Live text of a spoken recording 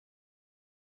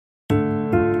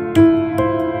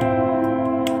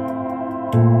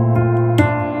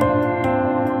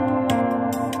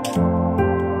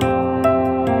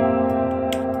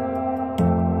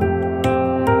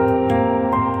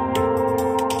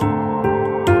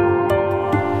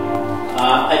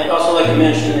I'd also like to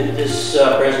mention that this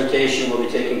presentation will be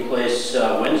taking place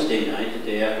Wednesday night, the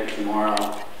day after tomorrow,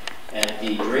 at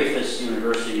the Dreyfus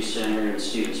University Center in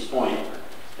Stevens Point,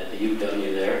 at the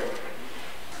UW there.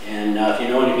 And if you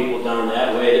know any people down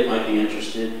that way that might be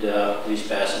interested, please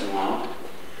pass them along.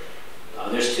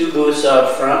 There's two booths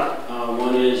out front.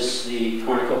 One is the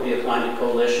Cornucopia Climate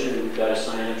Coalition, and we've got a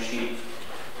sign-up sheet.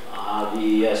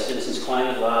 The Citizens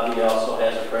Climate Lobby also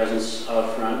has a presence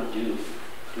out front. Do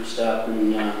stop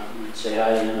and say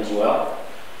hi to them as well.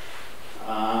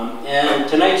 And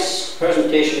tonight's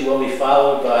presentation will be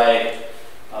followed by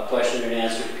a question and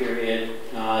answer period.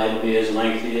 It'll be as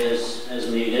lengthy as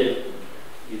needed.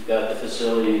 You've got the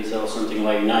facility until something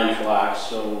like 9 o'clock,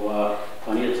 so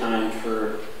plenty of time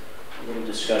for a little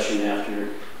discussion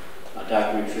after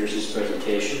Dr. McPherson's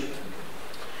presentation.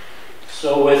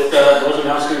 So with those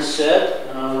announcements said,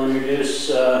 I'll introduce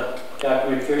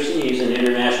Dr. McPherson. He's an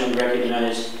internationally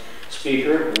recognized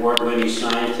speaker, award-winning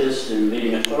scientist, and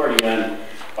leading authority on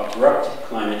abrupt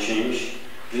climate change,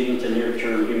 leading to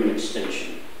near-term human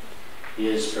extinction. He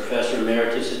is Professor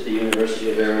Emeritus at the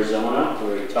University of Arizona,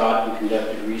 where he taught and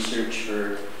conducted research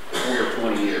for over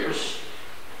 20 years.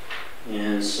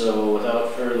 And so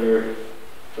without further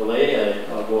delay,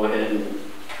 I'll go ahead and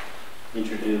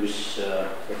introduce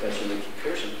Professor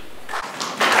McPherson.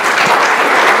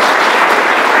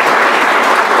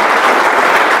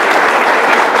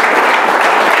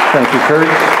 Thank you, Kurt.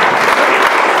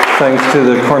 Thanks to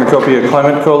the Cornucopia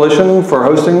Climate Coalition for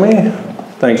hosting me.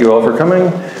 Thank you all for coming.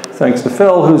 Thanks to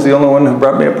Phil, who's the only one who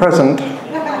brought me a present.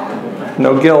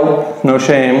 No guilt, no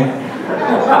shame.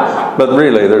 But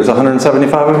really, there's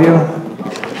 175 of you?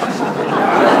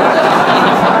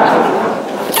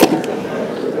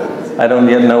 I don't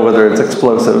yet know whether it's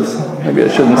explosives. Maybe I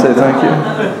shouldn't say thank you.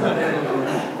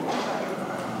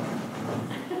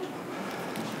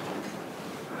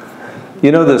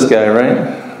 You know this guy,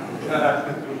 right?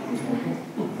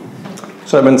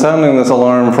 So I've been sounding this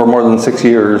alarm for more than 6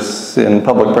 years in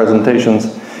public presentations.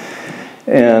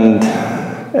 And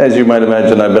as you might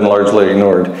imagine, I've been largely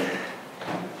ignored.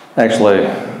 Actually,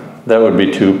 that would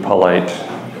be too polite.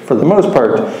 For the most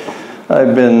part,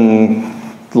 I've been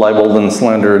libeled and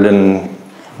slandered and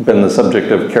been the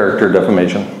subject of character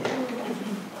defamation.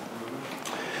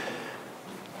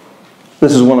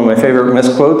 This is one of my favorite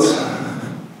misquotes.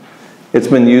 It's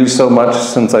been used so much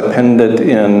since I penned it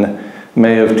in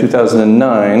May of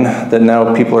 2009 that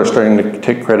now people are starting to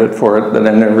take credit for it that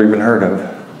I never even heard of.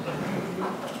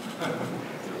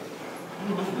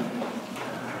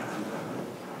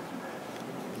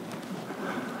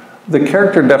 The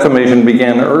character defamation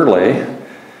began early.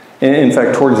 In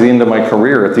fact, towards the end of my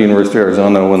career at the University of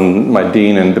Arizona, when my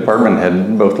dean and department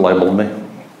head both libeled me.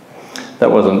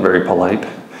 That wasn't very polite.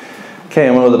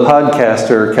 KMO, the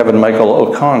podcaster, Kevin Michael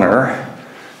O'Connor,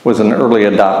 was an early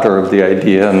adopter of the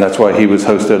idea, and that's why he was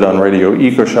hosted on Radio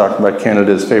EcoShock by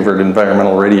Canada's favorite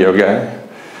environmental radio guy.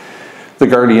 The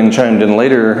Guardian chimed in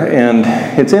later, and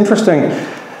it's interesting,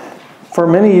 for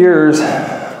many years,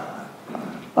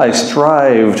 I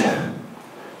strived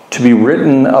to be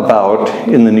written about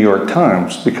in the New York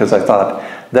Times because I thought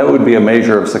that would be a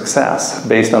measure of success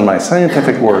based on my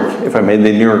scientific work. If I made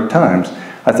the New York Times,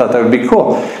 I thought that would be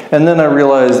cool. And then I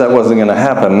realized that wasn't going to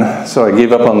happen, so I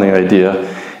gave up on the idea.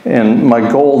 And my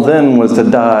goal then was to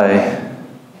die.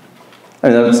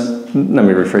 Let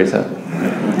me rephrase that.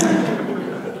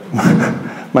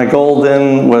 My goal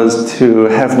then was to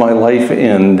have my life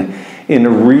end in a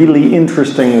really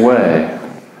interesting way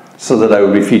so that I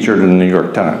would be featured in the New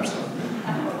York Times.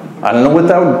 I don't know what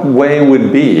that way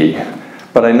would be,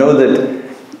 but I know that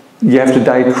you have to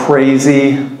die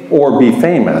crazy or be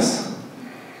famous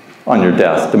on your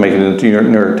death to make it into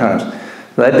New York Times.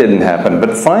 That didn't happen,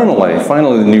 but finally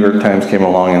the New York Times came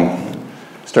along and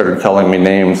started calling me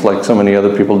names like so many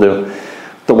other people do.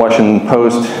 The Washington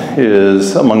Post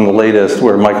is among the latest,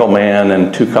 where Michael Mann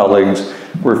and two colleagues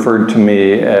referred to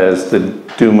me as the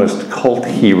doomist cult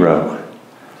hero.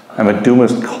 I'm a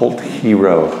doomist cult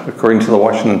hero, according to the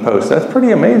Washington Post. That's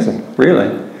pretty amazing, really.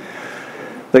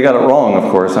 They got it wrong, of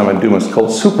course. I'm a doomist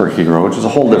cult superhero, which is a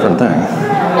whole different thing.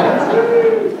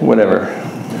 Whatever.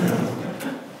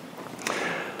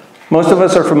 Most of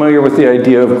us are familiar with the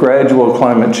idea of gradual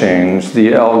climate change,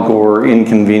 the Al Gore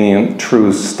inconvenient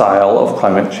truth style of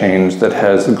climate change that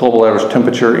has the global average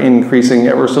temperature increasing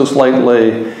ever so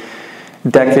slightly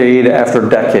decade after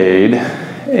decade,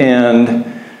 and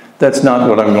that's not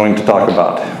what I'm going to talk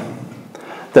about.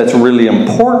 That's really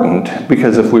important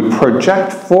because if we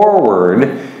project forward,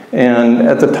 and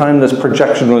at the time this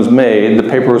projection was made, the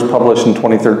paper was published in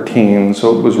 2013,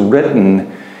 so it was written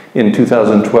in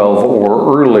 2012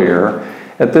 or earlier,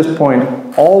 At this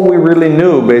point, all we really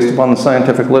knew based upon the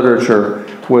scientific literature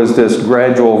was this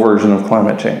gradual version of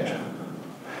climate change.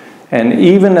 And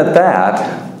even at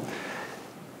that,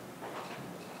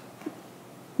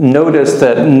 notice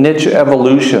that niche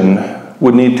evolution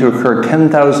would need to occur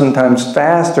 10,000 times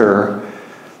faster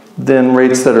than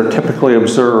rates that are typically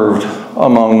observed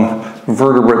among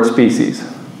vertebrate species.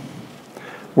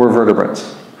 We're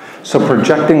vertebrates. So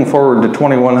projecting forward to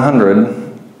 2100,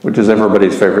 which is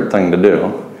everybody's favorite thing to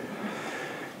do,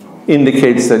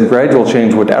 indicates that gradual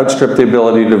change would outstrip the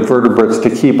ability of vertebrates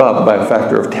to keep up by a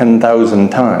factor of 10,000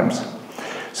 times.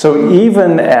 So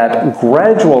even at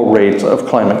gradual rates of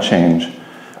climate change,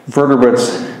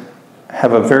 vertebrates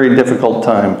have a very difficult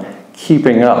time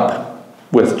keeping up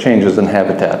with changes in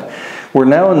habitat. We're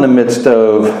now in the midst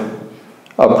of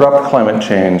abrupt climate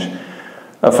change,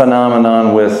 a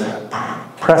phenomenon with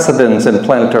precedents in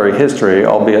planetary history,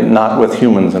 albeit not with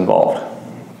humans involved.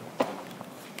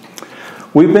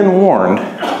 We've been warned.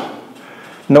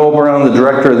 Noah Brown, the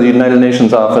director of the United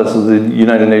Nations Office of the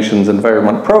United Nations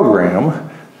Environment Program,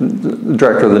 the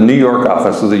director of the New York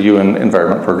office of the UN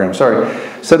Environment Program,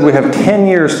 said we have 10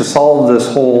 years to solve this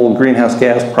whole greenhouse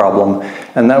gas problem,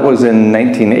 and that was in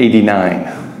 1989.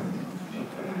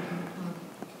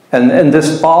 And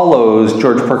this follows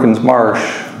George Perkins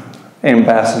Marsh,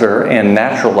 ambassador and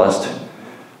naturalist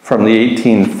from the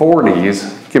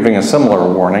 1840s, giving a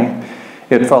similar warning.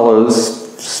 It follows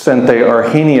Svante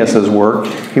Arrhenius's work.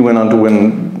 He went on to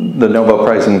win the Nobel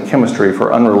Prize in Chemistry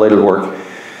for unrelated work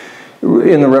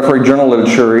in the referee journal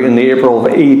literature in April of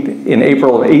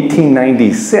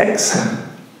 1896,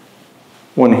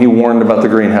 when he warned about the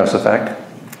greenhouse effect.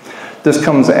 This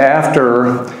comes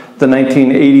after the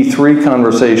 1983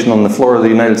 conversation on the floor of the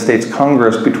United States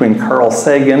Congress between Carl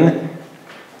Sagan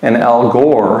and Al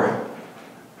Gore,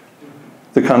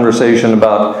 the conversation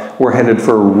about we're headed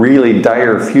for a really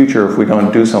dire future if we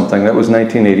don't do something. That was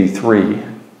 1983.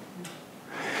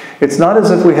 It's not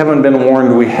as if we haven't been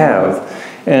warned, we have.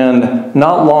 And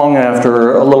not long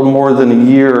after, a little more than a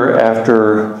year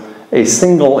after a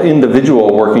single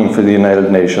individual working for the United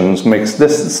Nations makes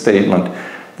this statement,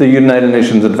 the United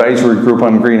Nations Advisory Group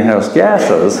on Greenhouse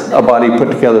Gases, a body put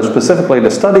together specifically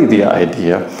to study the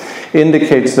idea,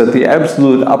 indicates that the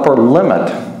absolute upper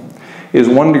limit is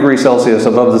 1 degree Celsius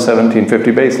above the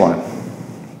 1750 baseline,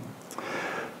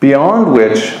 beyond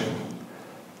which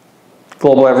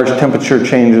global average temperature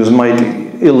changes might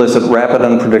elicit rapid,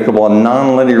 unpredictable, and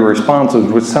nonlinear responses,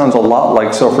 which sounds a lot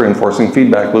like self-reinforcing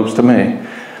feedback loops to me,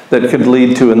 that could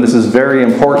lead to, and this is very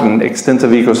important,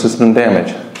 extensive ecosystem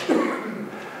damage.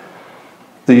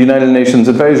 The United Nations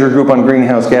Advisory Group on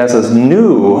Greenhouse Gases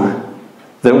knew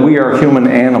that we are human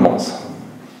animals.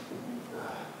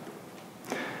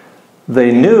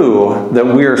 They knew that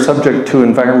we are subject to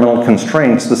environmental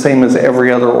constraints the same as every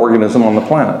other organism on the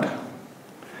planet.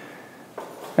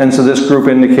 And so this group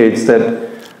indicates that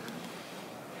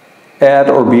at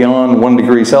or beyond 1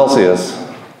 degree Celsius,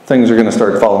 things are going to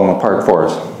start falling apart for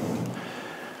us.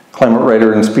 Climate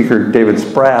writer and speaker David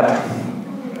Spratt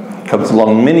comes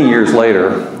along many years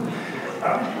later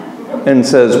and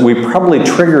says we probably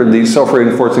triggered these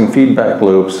self-reinforcing feedback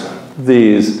loops,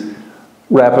 these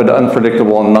rapid,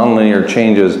 unpredictable, and nonlinear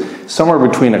changes, somewhere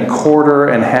between 1/4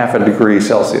 and 1/2 degree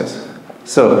Celsius.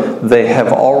 So they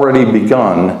have already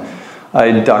begun.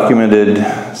 I documented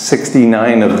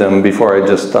 69 of them before I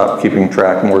just stopped keeping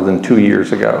track more than 2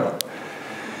 years ago.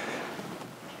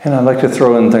 And I'd like to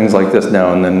throw in things like this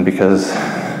now and then because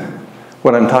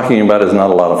what I'm talking about is not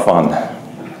a lot of fun.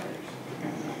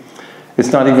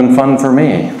 It's not even fun for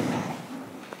me.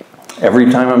 Every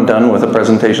time I'm done with a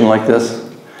presentation like this,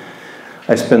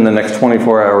 I spend the next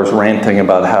 24 hours ranting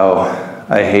about how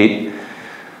I hate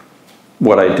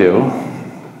what I do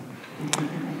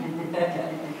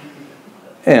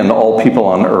and all people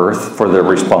on earth for their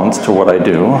response to what I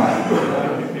do,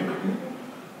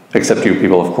 except you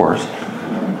people, of course.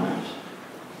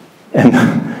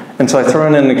 And so I throw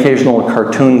in an occasional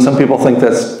cartoon. Some people think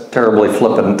that's terribly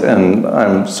flippant, and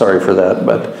I'm sorry for that,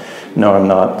 but no, I'm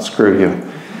not. Screw you.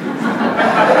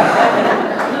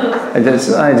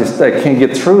 I can't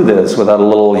get through this without a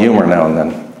little humor now and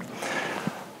then.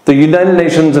 The United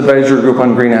Nations Advisory Group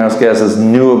on Greenhouse Gases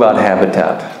knew about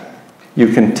habitat. You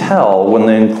can tell when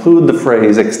they include the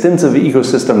phrase extensive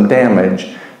ecosystem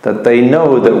damage that they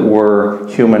know that we're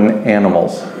human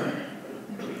animals.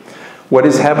 What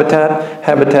is habitat?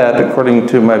 Habitat, according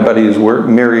to my buddies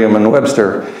Merriam and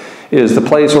Webster, is the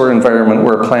place or environment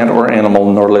where a plant or animal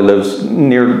normally lives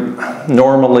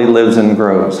and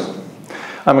grows.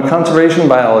 I'm a conservation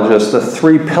biologist. The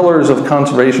 3 pillars of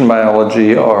conservation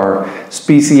biology are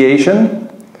speciation,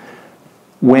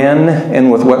 when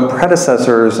and with what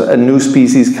predecessors a new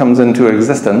species comes into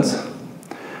existence.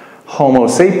 Homo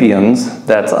sapiens,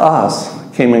 that's us,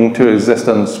 came into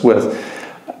existence with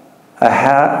a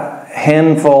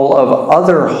handful of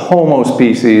other Homo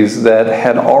species that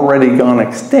had already gone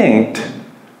extinct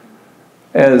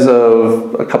as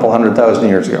of a couple 100,000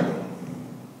 years ago.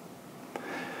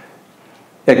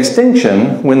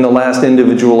 Extinction, when the last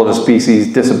individual of a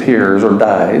species disappears or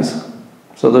dies.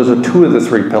 So those are two of the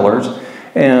three pillars.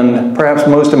 And perhaps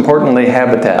most importantly,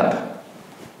 habitat.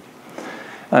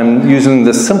 I'm using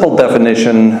the simple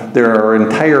definition. There are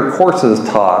entire courses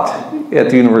taught at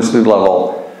the university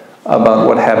level about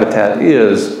what habitat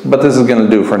is, but this is going to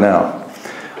do for now.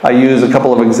 I use a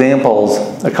couple of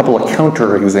examples, a couple of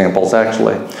counter examples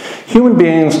actually. Human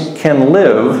beings can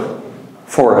live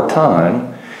for a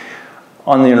time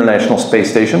on the International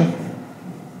Space Station,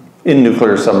 in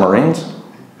nuclear submarines,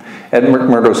 at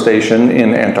McMurdo Station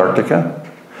in Antarctica,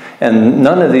 and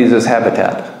none of these is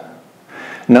habitat.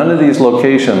 None of these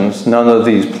locations, none of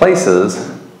these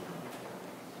places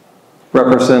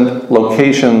represent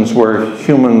locations where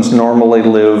humans normally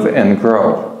live and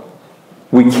grow.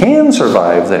 We can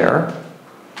survive there,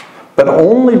 but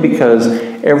only because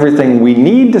everything we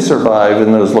need to survive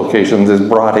in those locations is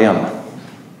brought in.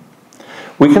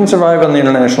 We can survive on the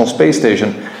International Space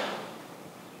Station,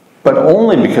 but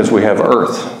only because we have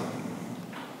Earth.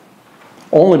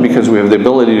 Only because we have the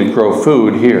ability to grow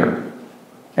food here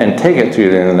and take it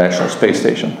to the International Space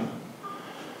Station.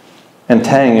 And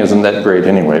Tang isn't that great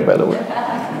anyway, by the way.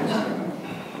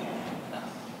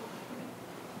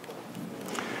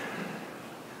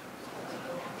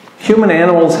 Human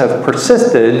animals have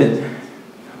persisted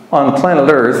on planet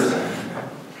Earth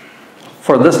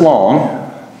for this long.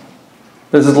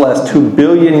 This is the last 2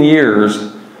 billion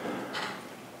years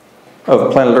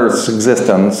of planet Earth's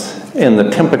existence in the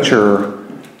temperature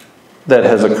that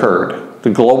has occurred, the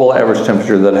global average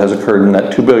temperature that has occurred in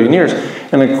that 2 billion years.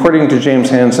 And according to James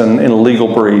Hansen, in a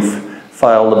legal brief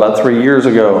filed about 3 years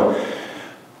ago,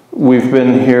 we've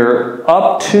been here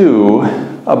up to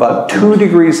about 2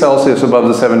 degrees Celsius above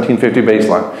the 1750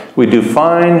 baseline. We do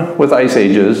fine with ice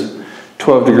ages,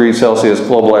 12 degrees Celsius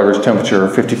global average temperature,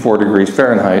 54 degrees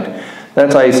Fahrenheit.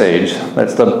 That's ice age.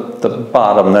 That's the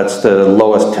bottom. That's the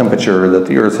lowest temperature that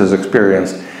the Earth has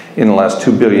experienced in the last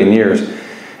 2 billion years.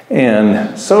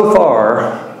 And so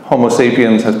far, Homo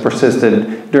sapiens has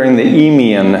persisted during the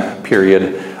Eemian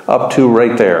period up to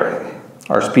right there.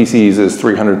 Our species is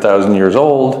 300,000 years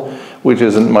old, which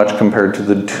isn't much compared to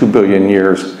the 2 billion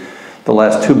years, the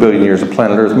last 2 billion years of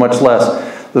planet Earth, much less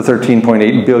the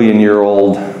 13.8 billion year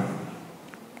old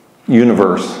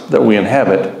universe that we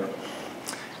inhabit.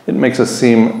 It makes us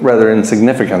seem rather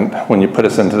insignificant when you put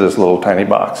us into this little tiny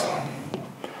box.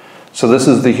 So this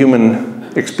is the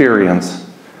human experience,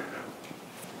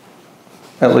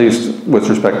 at least with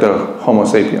respect to Homo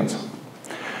sapiens.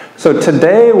 So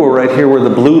today we're right here where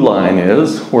the blue line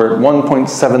is. We're at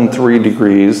 1.73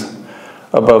 degrees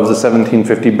above the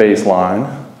 1750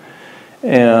 baseline.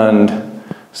 And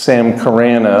Sam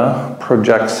Carana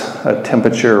projects a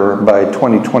temperature by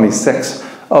 2026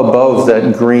 above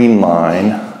that green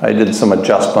line. I did some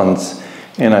adjustments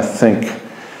and I think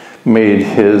made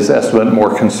his estimate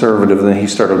more conservative than he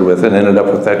started with and ended up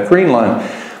with that green line,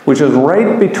 which is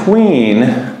right between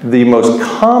the most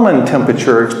common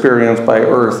temperature experienced by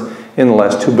Earth in the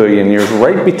last 2 billion years,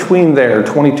 right between there,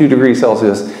 22 degrees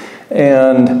Celsius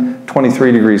and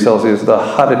 23 degrees Celsius, the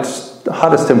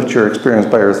hottest temperature experienced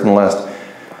by Earth in the last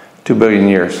 2 billion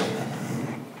years.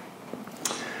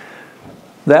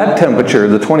 That temperature,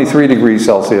 the 23 degrees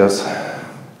Celsius,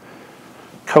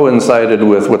 coincided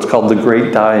with what's called the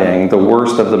Great Dying, the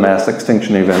worst of the mass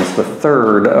extinction events, the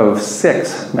third of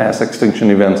 6 mass extinction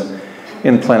events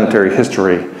in planetary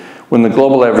history, when the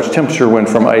global average temperature went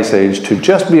from ice age to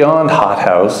just beyond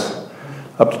hothouse,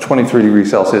 up to 23 degrees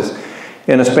Celsius,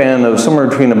 in a span of somewhere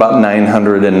between about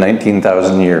 900 and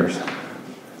 19,000 years.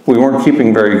 We weren't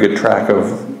keeping very good track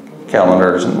of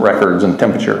calendars and records and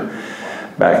temperature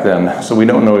back then, so we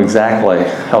don't know exactly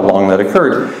how long that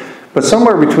occurred. But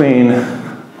somewhere between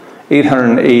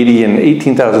 880 and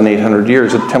 18,800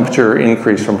 years, the temperature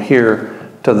increased from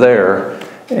here to there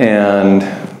and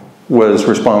was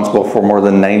responsible for more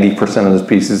than 90% of the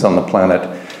species on the planet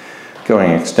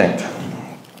going extinct.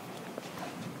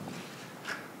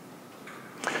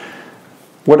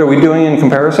 What are we doing in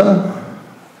comparison?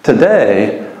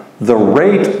 Today, the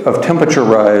rate of temperature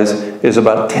rise is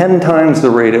about 10 times the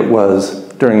rate it was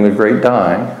during the Great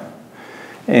Dying.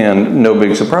 And no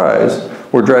big surprise,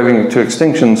 we're driving to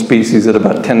extinction species at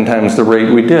about 10 times the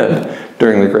rate we did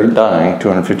during the Great Dying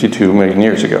 252 million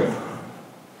years ago.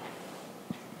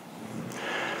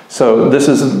 So this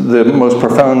is the most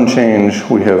profound change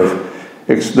we have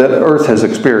that Earth has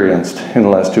experienced in the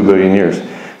last 2 billion years.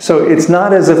 So it's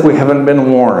not as if we haven't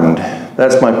been warned.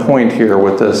 That's my point here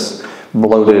with this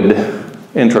bloated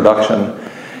introduction.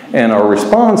 And our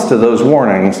response to those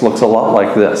warnings looks a lot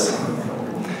like this.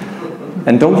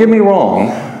 And don't get me wrong,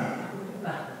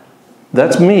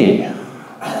 that's me,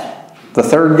 the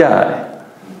third guy.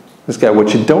 This guy,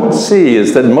 what you don't see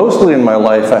is that mostly in my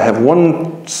life I have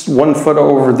one foot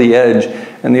over the edge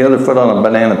and the other foot on a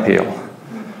banana peel.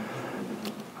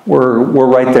 We're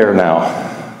right there now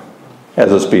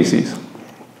as a species.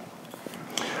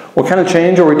 What kind of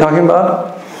change are we talking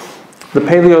about? The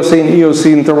Paleocene,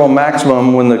 Eocene thermal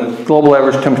maximum, when the global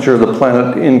average temperature of the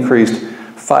planet increased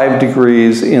 5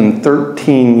 degrees in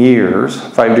 13 years,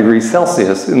 5 degrees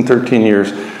Celsius in 13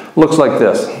 years, looks like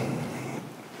this.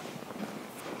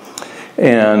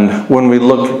 And when we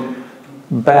look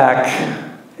back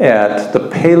at the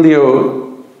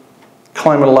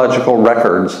paleoclimatological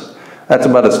records, that's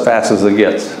about as fast as it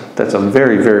gets. That's a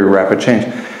very, very rapid change.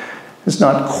 It's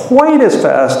not quite as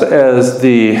fast as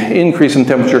the increase in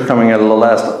temperature coming out of the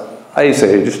last ice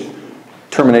age,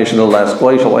 termination of the last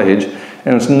glacial age,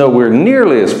 and it's nowhere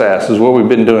nearly as fast as what we've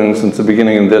been doing since the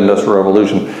beginning of the Industrial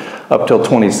Revolution up till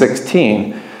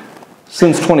 2016.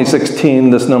 Since 2016,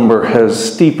 this number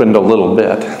has steepened a little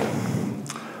bit.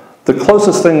 The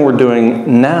closest thing we're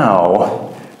doing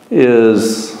now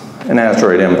is an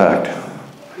asteroid impact.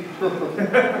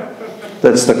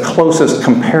 That's the closest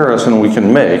comparison we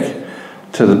can make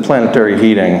to the planetary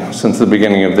heating since the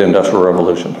beginning of the Industrial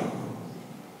Revolution.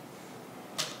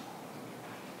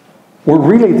 We're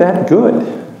really that good.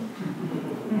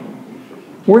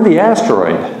 We're the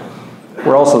asteroid.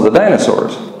 We're also the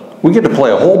dinosaurs. We get to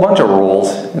play a whole bunch of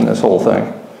roles in this whole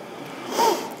thing.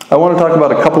 I want to talk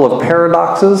about a couple of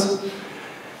paradoxes.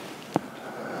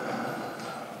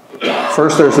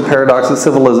 First, there's the paradox that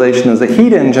civilization is a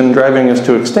heat engine driving us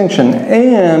to extinction,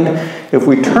 and if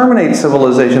we terminate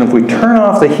civilization, if we turn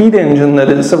off the heat engine that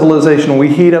is civilization, we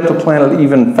heat up the planet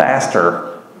even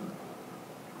faster.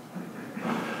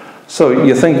 So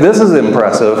you think this is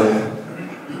impressive.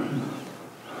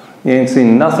 You ain't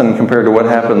seen nothing compared to what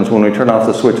happens when we turn off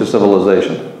the switch of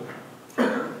civilization.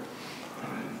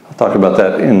 I'll talk about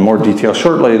that in more detail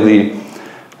shortly. The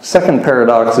second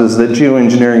paradox is that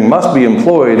geoengineering must be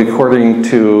employed according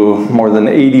to more than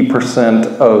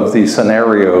 80% of the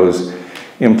scenarios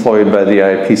employed by the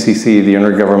IPCC, the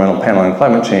Intergovernmental Panel on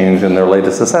Climate Change, in their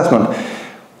latest assessment.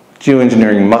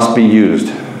 Geoengineering must be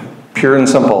used. Pure and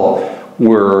simple,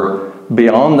 we're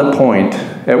beyond the point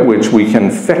at which we can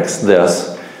fix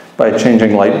this by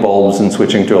changing light bulbs and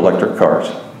switching to electric cars.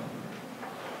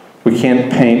 We can't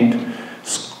paint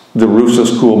the roofs of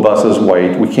school buses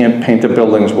white. We can't paint the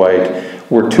buildings white.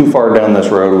 We're too far down this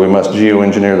road. We must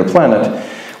geoengineer the planet,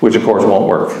 which of course won't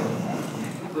work.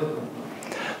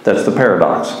 That's the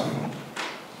paradox.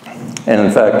 And in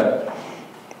fact,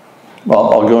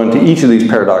 well, I'll go into each of these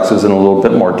paradoxes in a little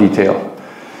bit more detail.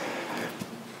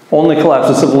 Only collapse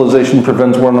of civilization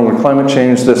prevents warming with climate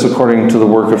change. This according to the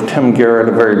work of Tim Garrett,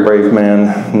 a very brave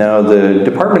man, now the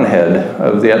department head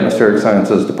of the Atmospheric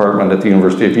Sciences Department at the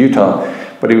University of Utah.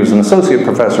 But he was an associate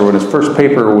professor when his first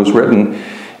paper was written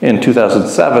in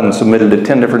 2007, submitted to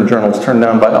 10 different journals, turned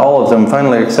down by all of them,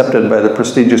 finally accepted by the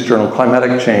prestigious journal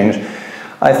Climatic Change.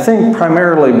 I think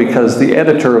primarily because the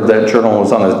editor of that journal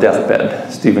was on his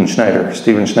deathbed, Stephen Schneider.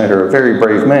 Stephen Schneider, a very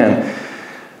brave man,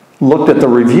 looked at the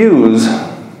reviews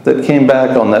that came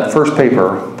back on that first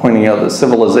paper, pointing out that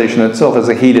civilization itself is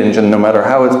a heat engine no matter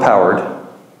how it's powered.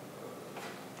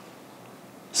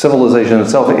 Civilization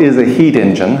itself is a heat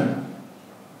engine.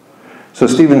 So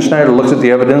Stephen Schneider looks at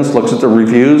the evidence, looks at the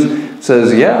reviews,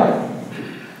 says, yeah,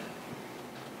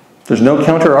 there's no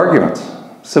counter arguments.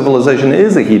 Civilization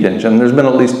is a heat engine. There's been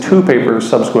at least 2 papers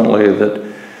subsequently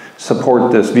that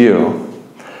support this view.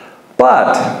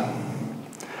 But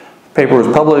the paper was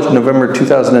published in November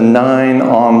 2009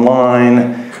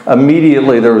 online.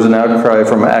 Immediately there was an outcry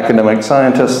from academic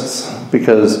scientists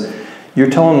because you're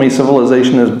telling me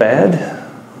civilization is bad?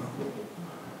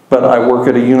 But I work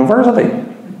at a university.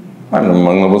 I'm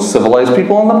among the most civilized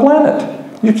people on the planet.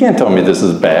 You can't tell me this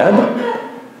is bad.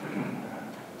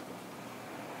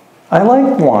 I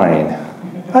like wine.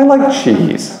 I like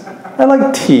cheese. I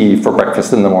like tea for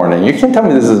breakfast in the morning. You can't tell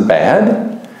me this is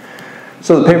bad.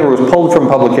 So the paper was pulled from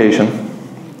publication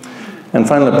and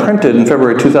finally printed in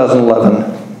February 2011,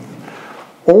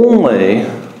 only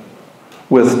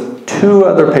with 2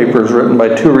 other papers written by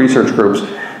 2 research groups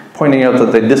pointing out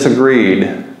that they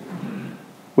disagreed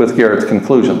with Garrett's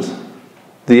conclusions.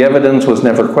 The evidence was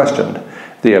never questioned.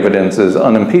 The evidence is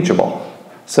unimpeachable.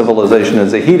 civilization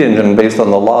is a heat engine based on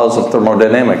the laws of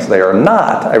thermodynamics. They are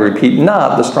not, I repeat,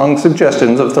 not the strong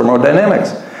suggestions of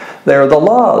thermodynamics. They are the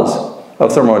laws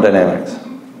of thermodynamics.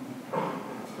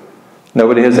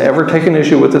 Nobody has ever taken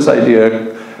issue with this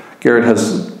idea. Garrett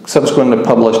has subsequently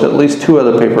published at least 2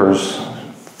 other papers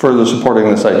further supporting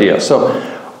this idea. So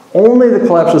only the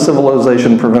collapse of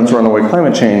civilization prevents runaway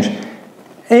climate change.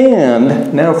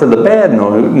 And now for the bad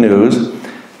news,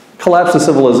 collapse of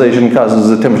civilization causes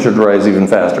the temperature to rise even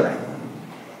faster.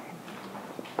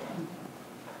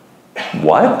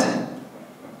 What?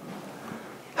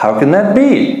 How can that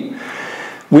be?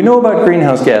 We know about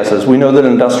greenhouse gases. We know that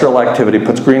industrial activity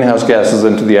puts greenhouse gases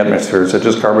into the atmosphere, such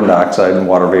as carbon dioxide and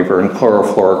water vapor and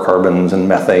chlorofluorocarbons and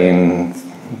methane,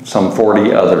 some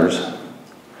 40 others.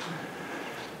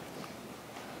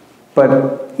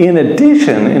 But in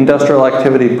addition, industrial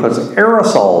activity puts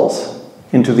aerosols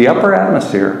into the upper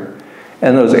atmosphere,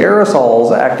 and those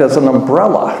aerosols act as an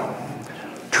umbrella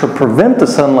to prevent the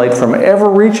sunlight from ever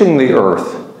reaching the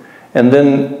Earth and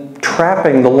then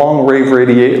trapping the long wave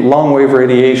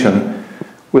radiation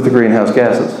with the greenhouse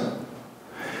gases.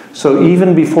 So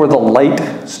even before the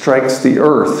light strikes the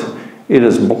Earth, it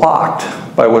is blocked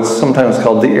by what's sometimes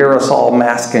called the aerosol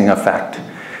masking effect.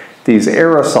 These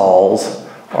aerosols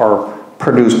are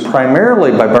produced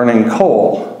primarily by burning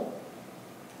coal.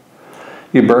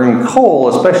 You burn coal,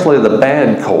 especially the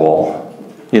bad coal.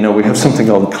 You know, we have something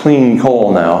called clean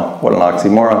coal now. What an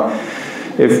oxymoron.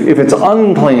 If it's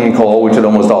unclean coal, which it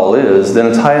almost all is, then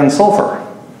it's high in sulfur.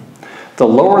 The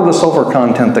lower the sulfur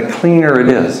content, the cleaner it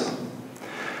is.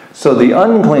 So the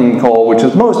unclean coal, which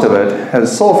is most of it,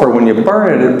 has sulfur. When you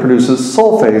burn it, it produces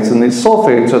sulfates, and these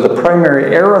sulfates are the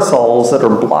primary aerosols that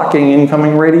are blocking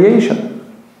incoming radiation.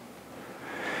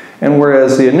 And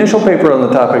whereas the initial paper on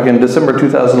the topic in December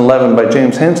 2011 by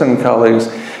James Hansen and colleagues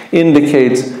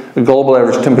indicates a global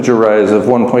average temperature rise of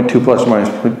 1.2 plus minus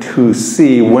 0.2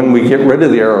 C when we get rid of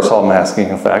the aerosol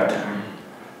masking effect,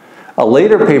 a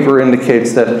later paper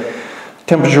indicates that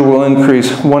temperature will increase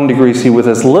 1 degree C with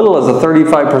as little as a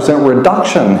 35%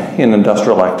 reduction in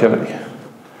industrial activity.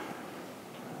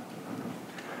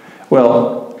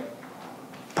 Well,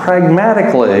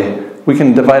 pragmatically, we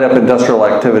can divide up industrial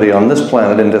activity on this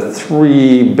planet into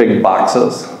 3 big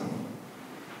boxes.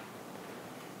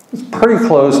 It's pretty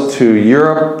close to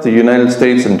Europe, the United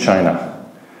States, and China,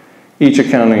 each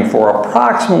accounting for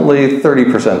approximately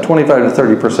 30%, 25 to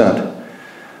 30%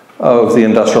 of the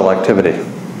industrial activity.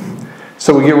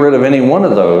 So we get rid of any one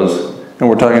of those, and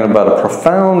we're talking about a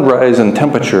profound rise in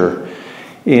temperature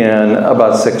in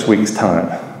about 6 weeks' time.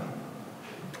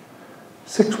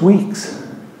 6 weeks.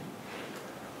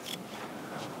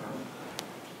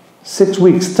 6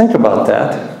 weeks, think about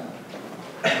that.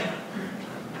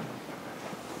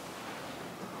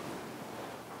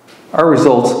 Our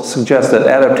results suggest that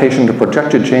adaptation to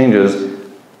projected changes,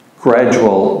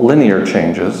 gradual linear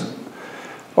changes,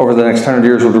 over the next 100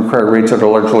 years would require rates that are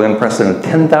largely unprecedented,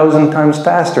 10,000 times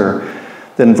faster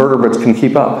than vertebrates can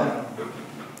keep up.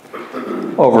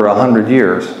 Over 100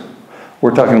 years,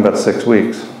 we're talking about 6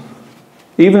 weeks.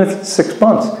 Even if it's 6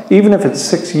 months, even if it's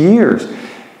 6 years,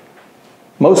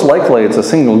 most likely it's a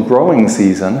single growing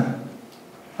season.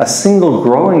 A single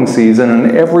growing season,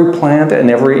 and every plant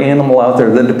and every animal out there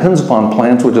that depends upon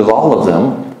plants, which is all of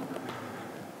them,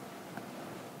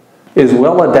 is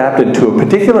well adapted to a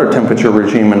particular temperature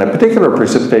regime and a particular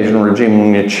precipitation regime.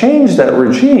 When you change that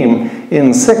regime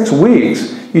in 6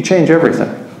 weeks, you change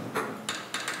everything.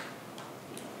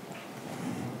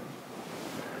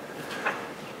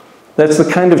 That's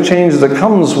the kind of change that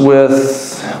comes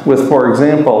with, for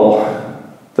example,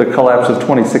 the collapse of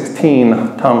 2016,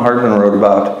 Tom Hartman wrote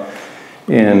about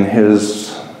in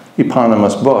his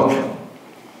eponymous book,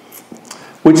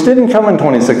 which didn't come in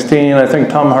 2016. I think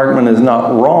Tom Hartman is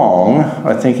not wrong.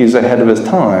 I think he's ahead of his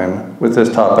time with this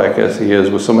topic, as he is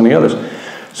with so many others.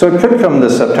 So it could come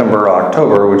this September or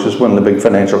October, which is when the big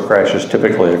financial crashes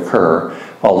typically occur,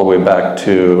 all the way back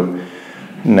to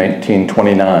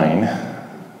 1929.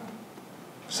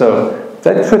 So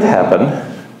that could happen,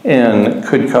 and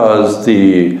could cause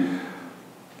the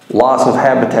loss of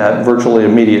habitat virtually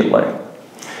immediately.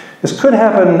 This could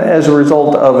happen as a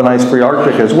result of an ice-free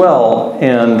Arctic as well,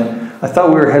 and I thought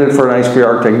we were headed for an ice-free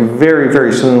Arctic very,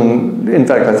 very soon. In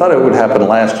fact, I thought it would happen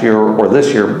last year or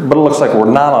this year, but it looks like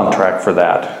we're not on track for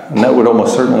that, and that would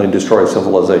almost certainly destroy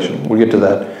civilization. We'll get to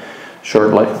that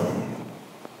shortly.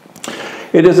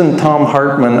 It isn't Tom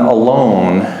Hartman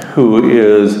alone who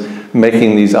is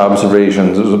making these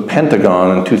observations. It was the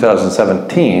Pentagon in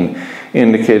 2017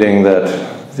 indicating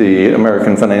that the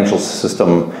American financial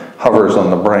system hovers on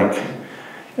the brink.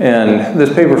 And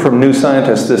this paper from New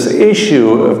Scientist, this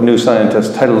issue of New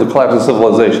Scientist titled The Collapse of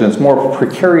Civilization, it's more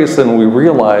precarious than we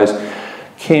realize,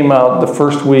 came out the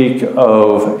first week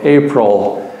of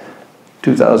April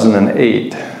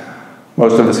 2008.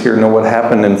 Most of us here know what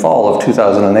happened in fall of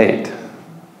 2008,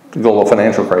 the global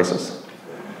financial crisis.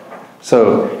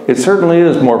 So it certainly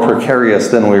is more precarious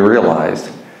than we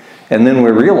realized. And then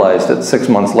we realized it 6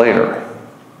 months later.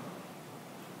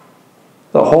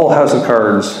 The whole house of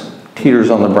cards teeters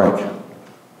on the brink.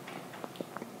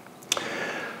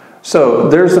 So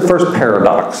there's the first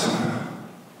paradox.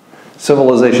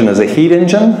 Civilization is a heat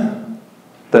engine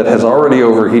that has already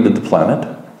overheated the planet.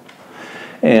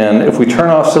 And if we turn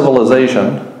off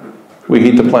civilization, we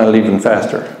heat the planet even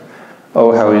faster.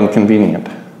 Oh, how inconvenient.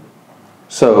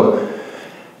 So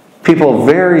people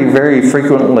very, very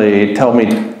frequently tell me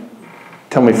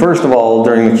first of all,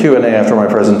 during the Q&A after my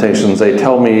presentations, they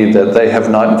tell me that they have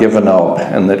not given up,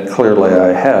 and that clearly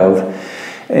I have,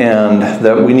 and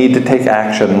that we need to take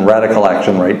action, radical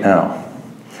action right now.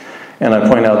 And I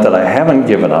point out that I haven't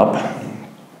given up,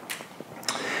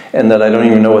 and that I don't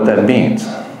even know what that means.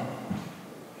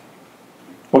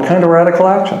 What kind of radical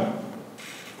action?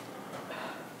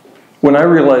 When I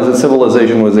realized that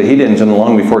civilization was a heat engine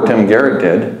long before Tim Garrett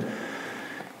did,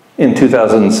 in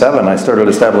 2007, I started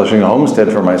establishing a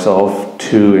homestead for myself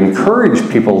to encourage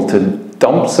people to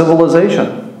dump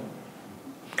civilization.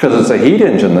 Because it's a heat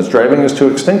engine that's driving us to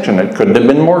extinction. It couldn't have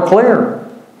been more clear.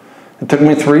 It took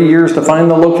me 3 years to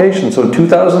find the location. So in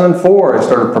 2004, I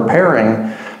started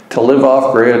preparing to live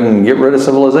off-grid and get rid of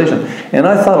civilization. And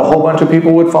I thought a whole bunch of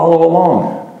people would follow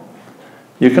along.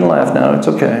 You can laugh now, it's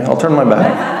okay. I'll turn my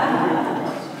back.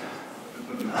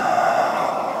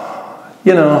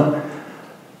 You know,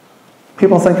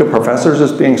 people think of professors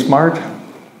as being smart.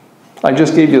 I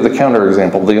just gave you the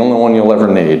counterexample, the only one you'll ever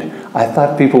need. I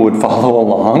thought people would follow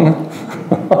along.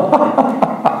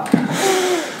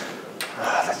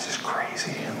 That's just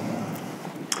crazy.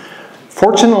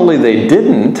 Fortunately, they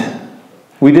didn't.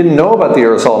 We didn't know about the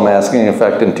aerosol masking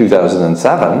effect in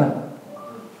 2007,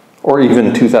 or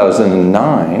even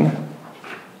 2009.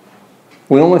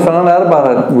 We only found out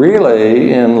about it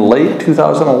really in late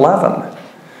 2011.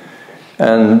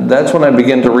 And that's when I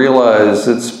began to realize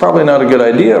it's probably not a good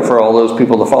idea for all those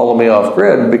people to follow me off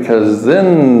grid, because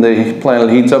then the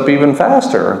planet heats up even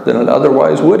faster than it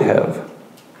otherwise would have.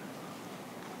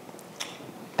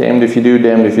 Damned if you do,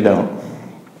 damned if you don't.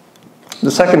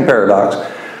 The second paradox,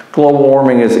 global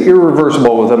warming is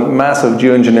irreversible with a massive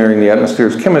geoengineering the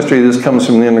atmosphere's chemistry. This comes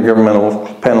from the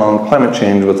Intergovernmental Panel on Climate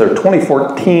Change with their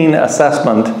 2014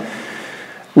 assessment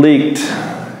leaked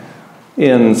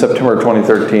in September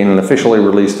 2013 and officially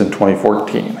released in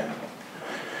 2014.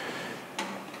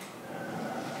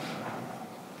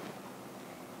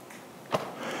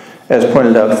 As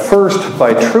pointed out first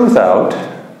by Truthout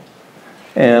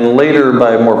and later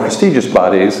by more prestigious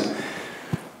bodies,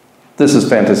 this is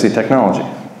fantasy technology.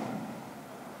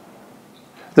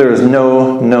 There is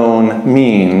no known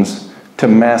means to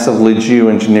massively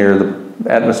geoengineer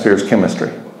the atmosphere's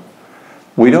chemistry.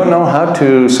 We don't know how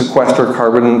to sequester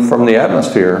carbon from the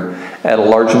atmosphere at a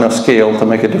large enough scale to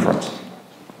make a difference.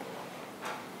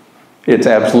 It's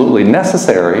absolutely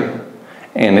necessary,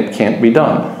 and it can't be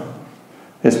done.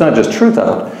 It's not just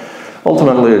Truthout.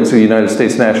 Ultimately, it's the United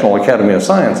States National Academy of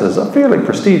Sciences, a fairly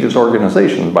prestigious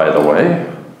organization, by the way,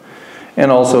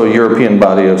 and also a European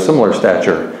body of similar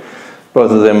stature,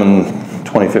 both of them in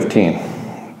 2015.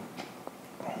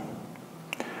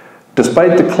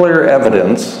 Despite the clear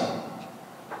evidence,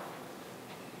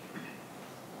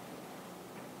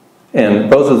 and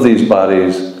both of these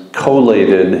bodies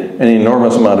collated an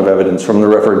enormous amount of evidence from the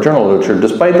referred journal literature.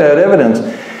 Despite that evidence,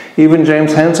 even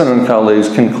James Hansen and colleagues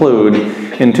conclude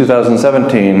in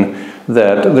 2017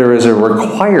 that there is a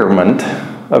requirement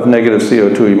of negative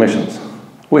CO2 emissions.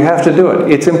 We have to do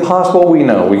it. It's impossible, we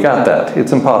know, we got that.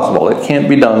 It's impossible, it can't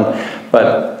be done,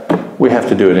 but we have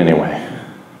to do it anyway.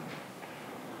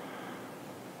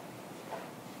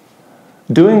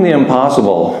 Doing the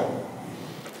impossible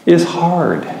is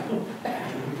hard.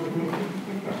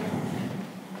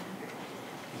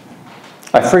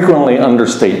 I frequently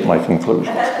understate my conclusions.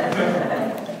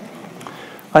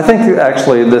 I think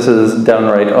actually this is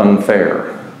downright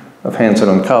unfair of Hansen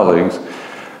and colleagues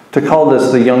to call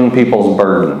this the young people's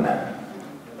burden.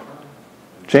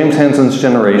 James Hansen's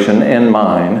generation and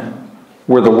mine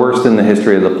were the worst in the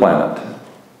history of the planet.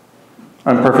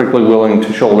 I'm perfectly willing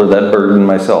to shoulder that burden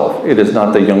myself. It is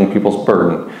not the young people's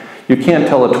burden. You can't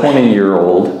tell a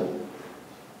 20-year-old,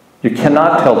 you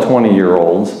cannot tell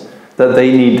 20-year-olds that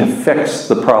they need to fix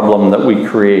the problem that we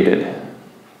created.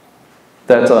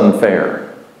 That's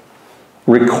unfair.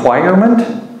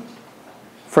 Requirement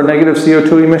for negative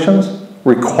CO2 emissions?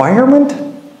 Requirement?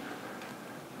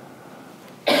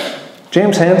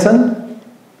 James Hansen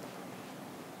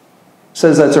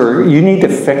says you need to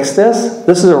fix this.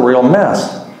 This is a real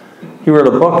mess. He wrote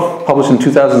a book published in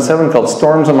 2007 called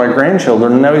Storms of My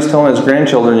Grandchildren, and now he's telling his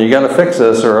grandchildren, you got to fix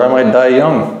this or I might die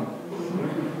young.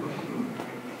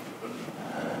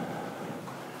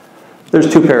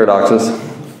 There's two paradoxes.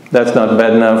 That's not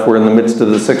bad enough. We're in the midst of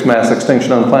the sixth mass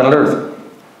extinction on planet Earth.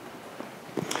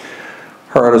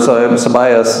 Gerardo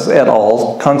Ceballos et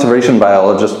al., conservation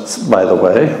biologists, by the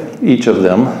way, each of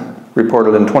them,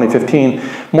 reported in 2015,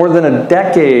 more than a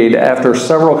decade after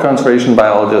several conservation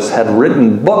biologists had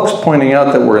written books pointing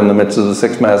out that we're in the midst of the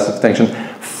sixth mass extinction,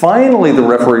 finally the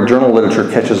referee journal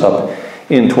literature catches up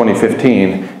in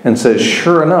 2015 and says,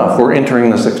 sure enough, we're entering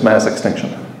the sixth mass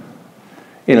extinction.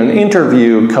 In an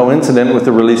interview coincident with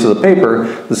the release of the paper,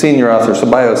 the senior author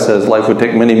Ceballos says life would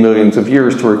take many millions of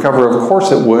years to recover. Of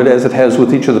course it would, as it has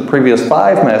with each of the previous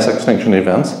 5 mass extinction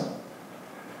events.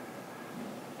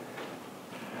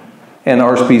 And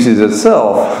our species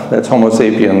itself, that's Homo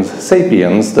sapiens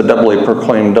sapiens, the doubly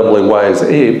proclaimed, doubly wise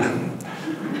ape.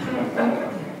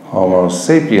 Homo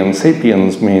sapiens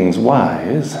sapiens means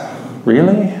wise.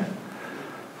 Really?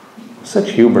 Such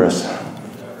hubris.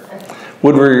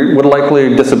 Would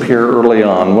likely disappear early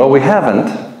on. Well, we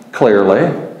haven't,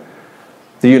 clearly.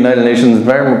 The United Nations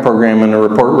Environment Program, in a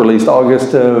report released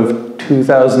August of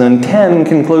 2010,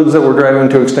 concludes that we're driving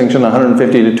to extinction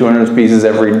 150 to 200 species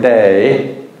every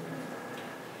day.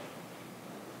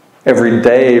 Every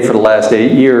day for the last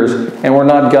 8 years, and we're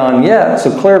not gone yet,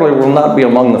 so clearly we'll not be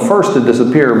among the first to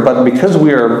disappear, but because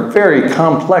we are very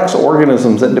complex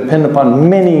organisms that depend upon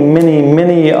many, many,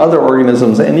 many other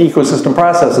organisms and ecosystem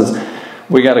processes,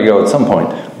 we got to go at some point.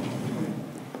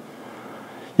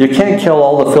 You can't kill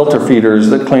all the filter feeders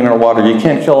that clean our water. You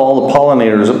can't kill all the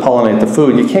pollinators that pollinate the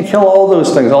food. You can't kill all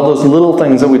those things, all those little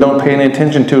things that we don't pay any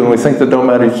attention to and we think that don't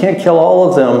matter. You can't kill all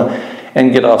of them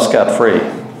and get off scot-free.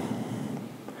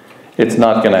 It's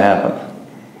not going to happen.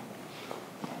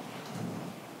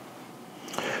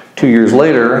 2 years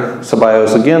later,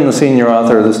 Ceballos, again the senior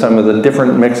author, this time with a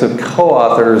different mix of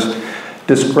co-authors,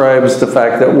 describes the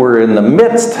fact that we're in the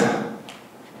midst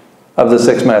of the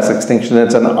sixth mass extinction.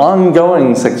 It's an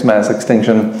ongoing sixth mass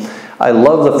extinction. I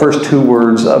love the first 2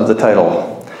 words of the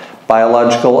title,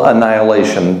 biological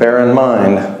annihilation. Bear in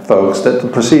mind, folks, that the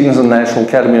Proceedings of the National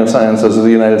Academy of Sciences of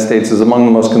the United States is among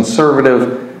the most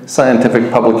conservative scientific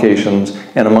publications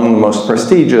and among the most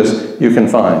prestigious you can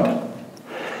find.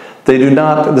 They do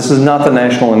not, this is not the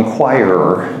National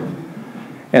Enquirer,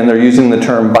 and they're using the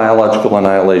term biological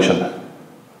annihilation.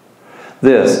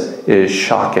 This is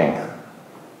shocking.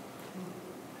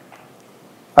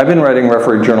 I've been writing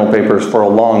referee journal papers for a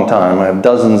long time. I have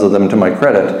dozens of them to my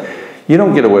credit. You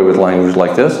don't get away with language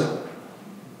like this.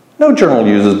 No journal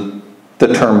uses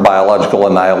the term biological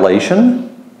annihilation.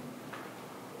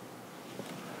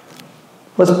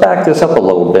 Let's back this up a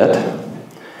little bit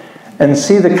and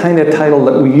see the kind of title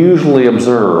that we usually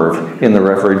observe in the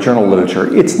referee journal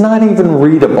literature. It's not even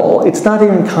readable. It's not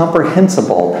even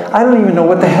comprehensible. I don't even know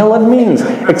what the hell it means.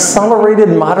 Accelerated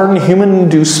modern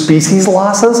human-induced species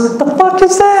losses? The fuck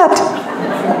is that?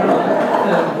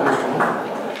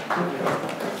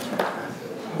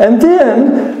 And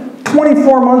then,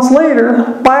 24 months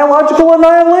later, biological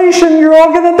annihilation, you're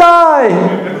all gonna die.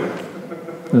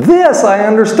 This I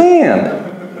understand.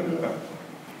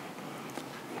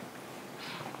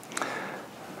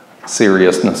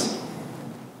 Seriousness.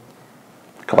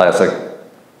 Classic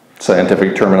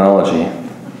scientific terminology.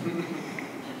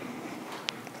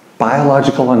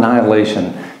 Biological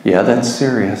annihilation. Yeah, that's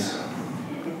serious.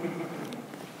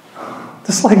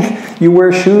 Just like you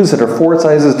wear shoes that are 4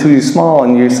 sizes too small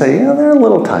and you say, yeah, they're a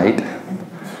little tight.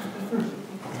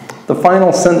 The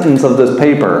final sentence of this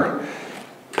paper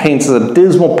paints a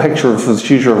dismal picture of the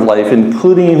future of life,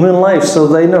 including human life, so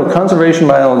they know, conservation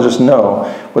biologists know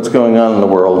what's going on in the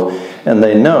world, and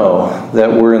they know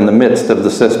that we're in the midst of the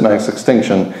sixth mass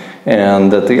extinction,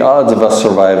 and that the odds of us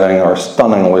surviving are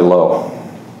stunningly low.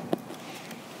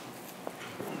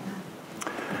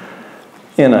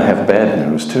 And I have bad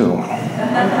news, too.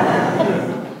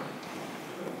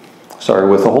 Sorry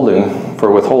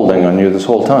for withholding on you this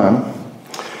whole time.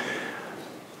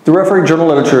 The referee journal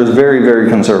literature is very, very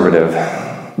conservative.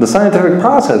 The scientific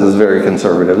process is very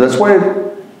conservative. That's why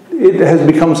it has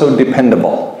become so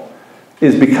dependable,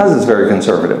 is because it's very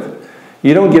conservative.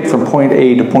 You don't get from point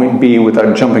A to point B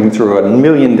without jumping through a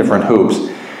million different hoops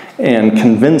and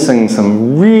convincing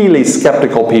some really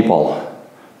skeptical people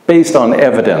based on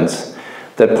evidence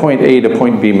that point A to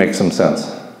point B makes some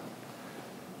sense.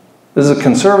 This is a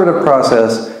conservative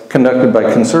process conducted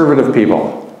by conservative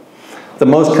people. The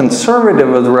most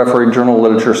conservative of the refereed journal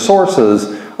literature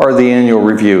sources are the annual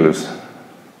reviews.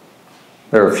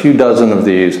 There are a few dozen of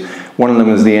these. One of them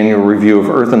is the Annual Review of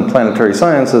Earth and Planetary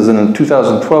Sciences, and in a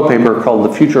 2012 paper called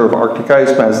The Future of Arctic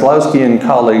Ice, Maslowski and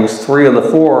colleagues, 3 of the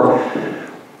 4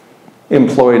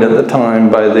 employed at the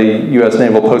time by the U.S.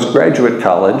 Naval Postgraduate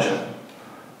College.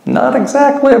 Not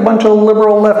exactly a bunch of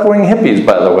liberal left-wing hippies,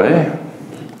 by the way.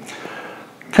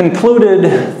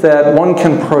 Concluded that one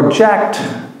can project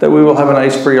that we will have an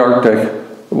ice-free Arctic,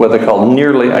 what they call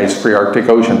nearly ice-free Arctic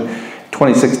Ocean,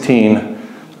 2016,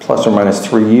 plus or minus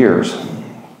 3 years.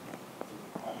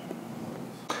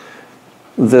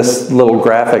 This little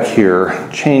graphic here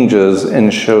changes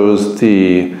and shows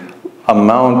the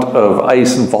amount of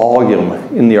ice volume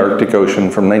in the Arctic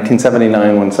Ocean from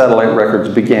 1979, when satellite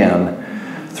records began,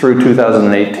 through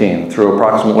 2018, through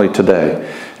approximately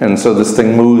today. And so this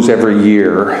thing moves every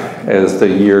year as the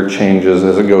year changes,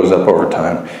 as it goes up over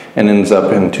time, and ends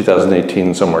up in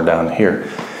 2018 somewhere down here.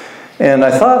 And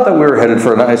I thought that we were headed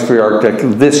for an ice-free Arctic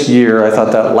this year. I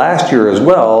thought that last year as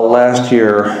well. Last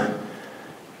year,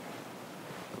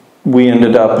 we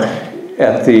ended up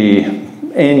at the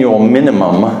annual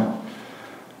minimum.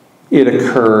 It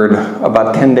occurred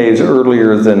about 10 days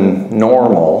earlier than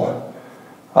normal,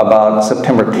 about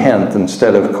September 10th,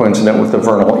 instead of coincident with the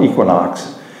vernal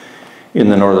equinox in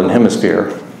the northern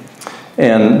hemisphere.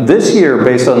 And this year,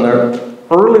 based on the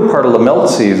early part of the melt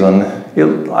season,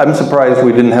 I'm surprised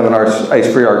we didn't have an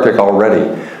ice-free Arctic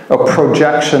already. A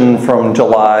projection from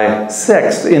July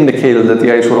 6th indicated that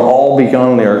the ice would all be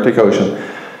gone in the Arctic Ocean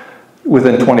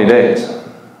within 20 days,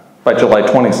 by July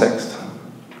 26th.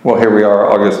 Well, here we are,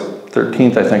 August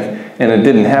 13th, I think, and it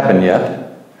didn't happen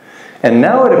yet. And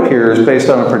now it appears, based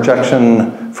on a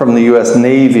projection from the US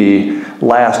Navy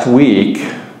last week,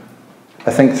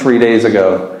 I think 3 days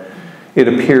ago, it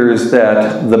appears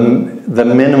that the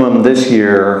minimum this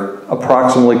year,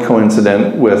 approximately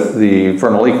coincident with the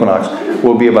vernal equinox,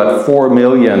 will be about 4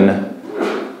 million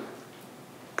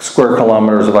square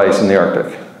kilometers of ice in the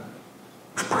Arctic.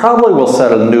 Which probably will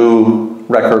set a new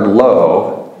record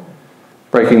low,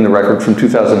 breaking the record from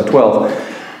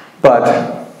 2012.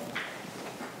 But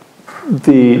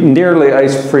the nearly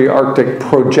ice-free Arctic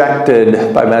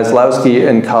projected by Maslowski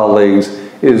and colleagues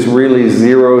is really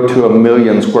 0 to 1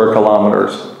 million square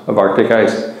kilometers of Arctic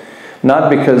ice. Not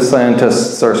because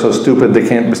scientists are so stupid they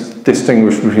can't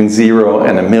distinguish between 0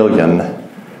 and 1 million,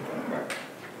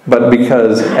 but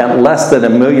because at less than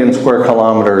 1 million square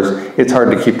kilometers, it's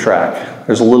hard to keep track.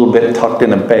 There's a little bit tucked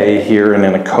in a bay here and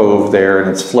in a cove there, and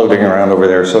it's floating around over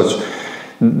there. So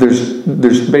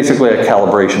there's basically a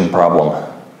calibration problem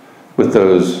with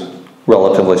those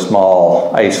relatively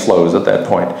small ice flows at that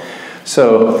point.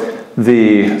 So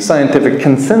the scientific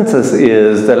consensus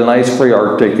is that an ice-free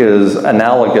Arctic is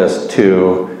analogous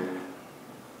to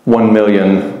 1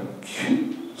 million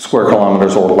square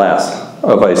kilometers or less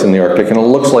of ice in the Arctic, and it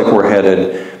looks like we're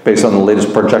headed, based on the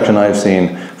latest projection I've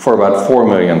seen, for about 4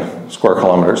 million square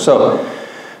kilometers. So,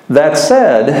 that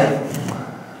said,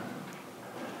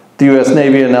 the US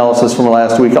Navy analysis from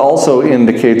last week also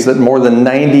indicates that more than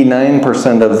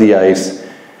 99% of the ice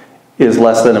is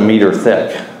less than 1 meter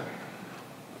thick.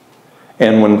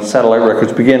 And when satellite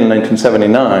records began in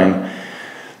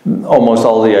 1979, almost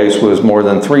all the ice was more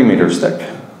than 3 meters thick.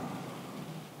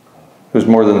 It was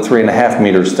more than 3.5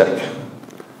 meters thick.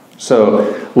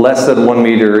 So less than 1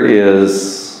 meter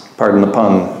is, pardon the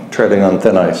pun, treading on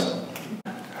thin ice.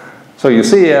 So you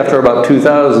see, after about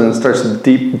 2000, it starts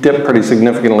to dip pretty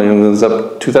significantly, and it's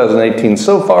up 2018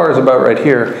 so far is about right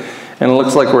here, and it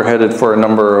looks like we're headed for a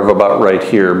number of about right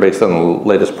here based on the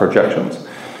latest projections,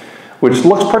 which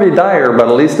looks pretty dire, but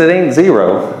at least it ain't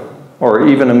 0 or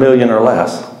even 1 million or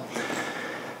less.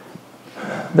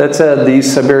 That said, the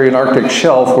Siberian Arctic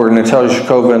shelf, where Natalia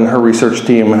Shkova and her research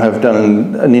team have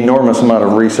done an enormous amount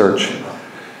of research,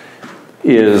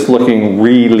 is looking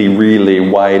really, really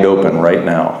wide open right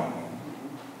now.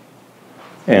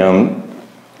 And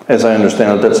as I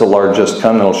understand it, that's the largest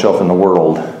continental shelf in the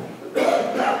world.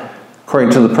 According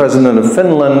to the president of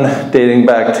Finland, dating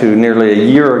back to nearly a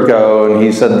year ago, and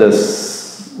he said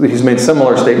this, he's made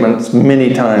similar statements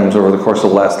many times over the course of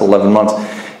the last 11 months.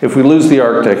 If we lose the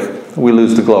Arctic, we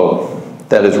lose the globe.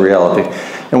 That is reality.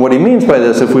 And what he means by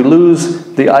this, if we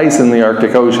lose the ice in the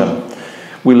Arctic Ocean,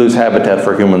 we lose habitat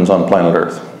for humans on planet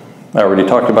Earth. I already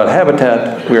talked about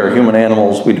habitat. We are human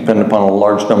animals. We depend upon a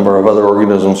large number of other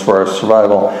organisms for our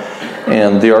survival.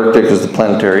 And the Arctic is the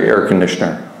planetary air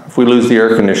conditioner. If we lose the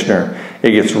air conditioner,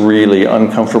 it gets really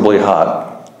uncomfortably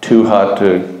hot, too hot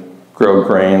to grow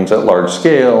grains at large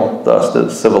scale, thus the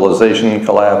civilization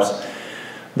collapse.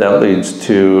 That leads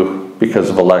to,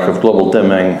 because of a lack of global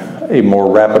dimming, a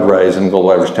more rapid rise in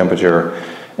global average temperature.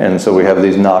 And so we have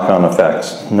these knock-on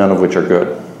effects, none of which are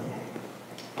good.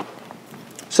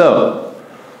 So,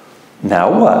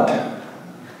 now what?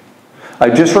 I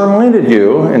just reminded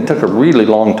you, and took a really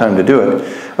long time to do it,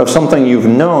 of something you've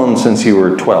known since you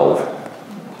were 12.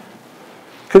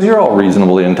 Because you're all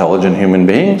reasonably intelligent human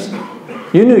beings.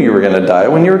 You knew you were going to die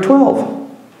when you were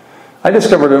 12. I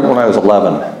discovered it when I was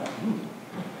 11.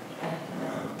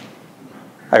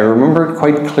 I remember it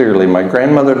quite clearly. My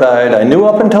grandmother died. I knew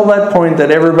up until that point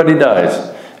that everybody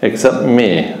dies, except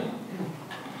me.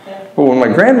 But when my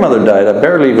grandmother died, I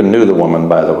barely even knew the woman,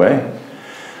 by the way.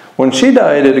 When she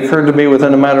died, it occurred to me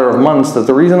within a matter of months that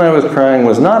the reason I was crying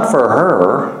was not for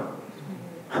her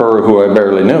who I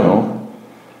barely knew,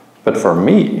 but for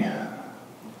me.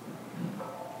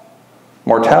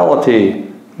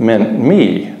 Mortality meant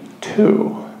me,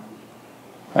 too.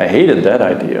 I hated that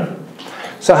idea.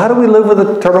 So how do we live with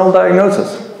a terminal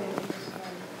diagnosis?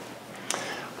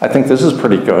 I think this is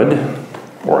pretty good,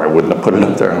 or I wouldn't have put it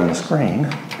up there on the screen.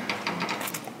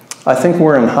 I think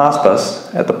we're in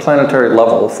hospice at the planetary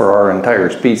level for our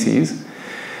entire species.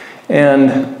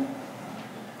 And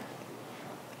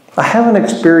I haven't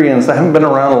been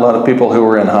around a lot of people who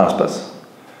were in hospice.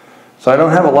 So I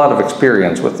don't have a lot of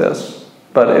experience with this.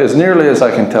 But as nearly as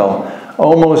I can tell,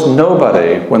 almost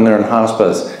nobody, when they're in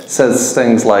hospice, says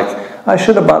things like, I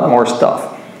should have bought more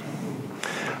stuff.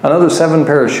 Another 7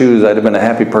 pair of shoes, I'd have been a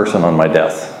happy person on my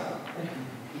death.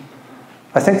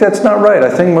 I think that's not right. I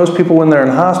think most people, when they're in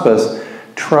hospice,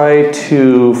 try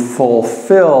to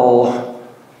fulfill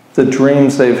the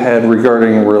dreams they've had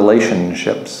regarding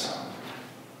relationships,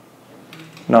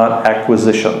 not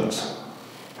acquisitions,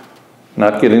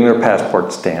 not getting their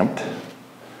passport stamped,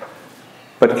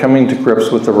 but coming to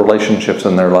grips with the relationships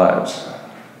in their lives.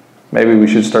 Maybe we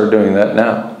should start doing that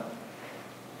now.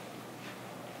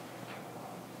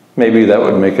 Maybe that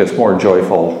would make us more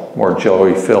joyful, more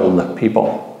joy-filled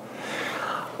people.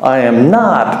 I am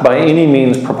not by any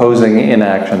means proposing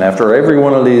inaction. After every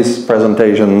one of these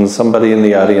presentations, somebody in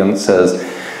the audience says,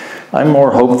 I'm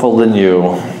more hopeful than you.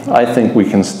 I think we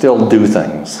can still do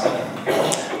things.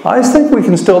 I think we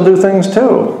can still do things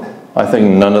too. I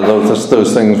think none of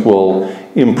those things will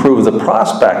improve the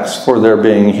prospects for there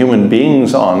being human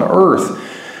beings on Earth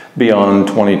beyond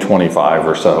 2025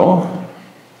 or so.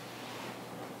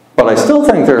 But I still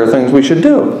think there are things we should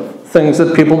do. Things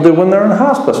that people do when they're in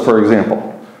hospice, for example.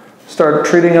 Start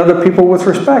treating other people with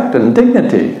respect and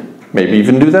dignity. Maybe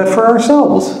even do that for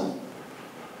ourselves.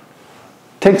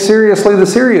 Take seriously the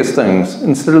serious things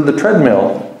instead of the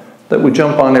treadmill that we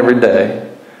jump on every day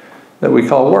that we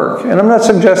call work. And I'm not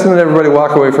suggesting that everybody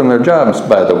walk away from their jobs,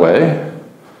 by the way.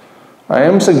 I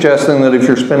am suggesting that if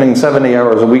you're spending 70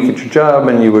 hours a week at your job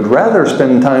and you would rather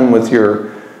spend time with your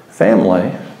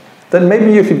family, then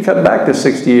maybe you could cut back to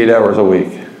 68 hours a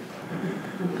week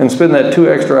and spend that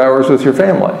 2 extra hours with your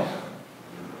family.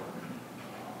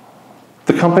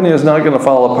 The company is not going to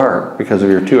fall apart because of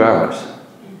your 2 hours.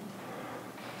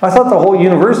 I thought the whole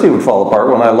university would fall apart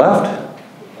when I left.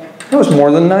 It was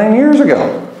more than 9 years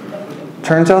ago.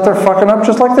 Turns out they're fucking up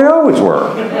just like they always were.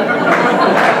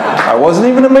 I wasn't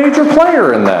even a major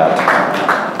player in that.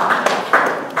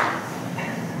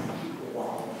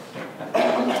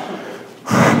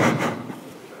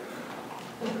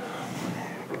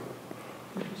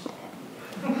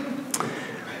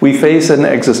 We face an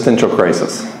existential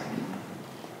crisis.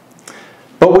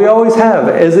 But we always have.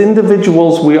 As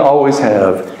individuals, we always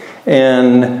have.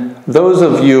 And those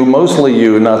of you, mostly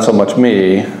you, not so much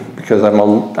me, because I'm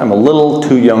a little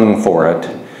too young for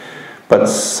it, but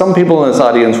some people in this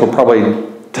audience were probably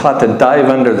taught to dive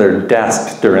under their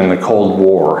desk during the Cold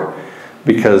War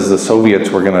because the Soviets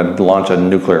were going to launch a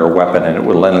nuclear weapon and it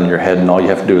would land on your head and all you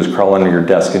have to do is crawl under your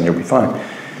desk and you'll be fine.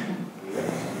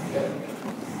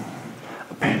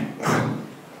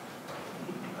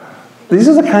 These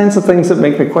are the kinds of things that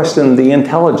make me question the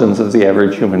intelligence of the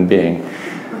average human being.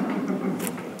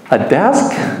 A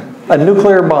desk? A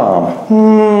nuclear bomb?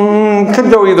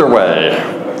 Could go either way.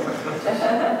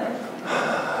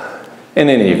 In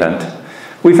any event,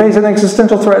 we face an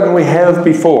existential threat and we have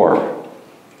before.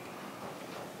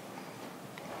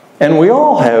 And we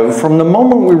all have from the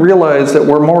moment we realize that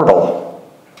we're mortal.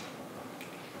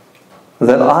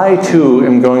 That I too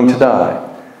am going to die.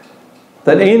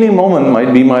 That any moment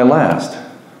might be my last.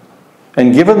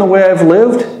 And given the way I've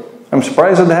lived, I'm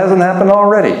surprised it hasn't happened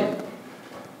already.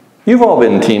 You've all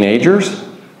been teenagers.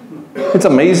 It's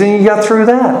amazing you got through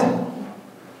that.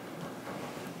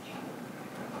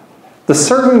 The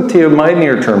certainty of my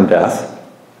near-term death,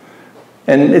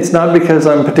 and it's not because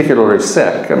I'm particularly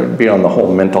sick, I mean, beyond the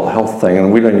whole mental health thing,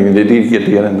 and we don't even need to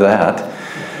get into that,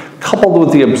 coupled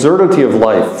with the absurdity of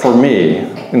life, for me,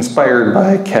 inspired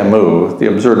by Camus, the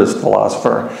absurdist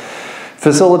philosopher,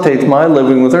 facilitates my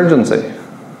living with urgency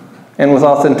and with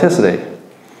authenticity.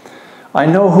 I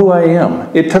know who I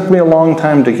am. It took me a long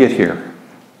time to get here.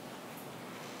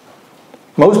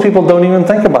 Most people don't even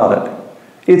think about it.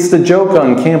 It's the joke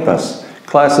on campus,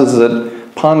 classes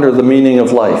that ponder the meaning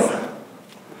of life.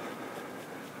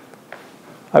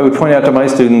 I would point out to my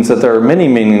students that there are many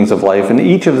meanings of life, and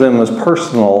each of them is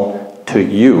personal to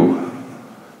you.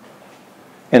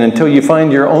 And until you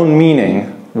find your own meaning,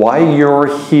 why you're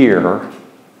here,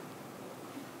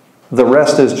 the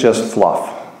rest is just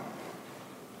fluff.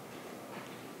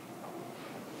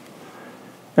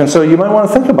 And so you might want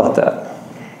to think about that.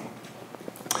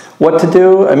 What to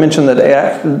do? I mentioned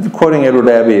that, quoting Edward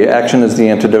Abbey, action is the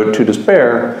antidote to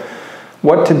despair.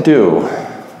 What to do?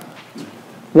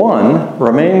 1,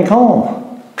 remain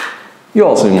calm. You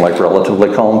all seem like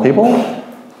relatively calm people.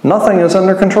 Nothing is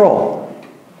under control.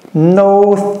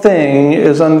 No thing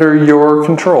is under your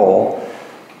control,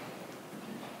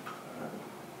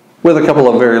 with a couple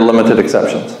of very limited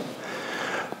exceptions.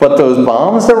 But those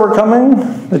bombs that were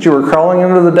coming, that you were crawling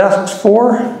under the desks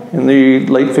for in the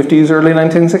late 50s, early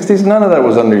 1960s, none of that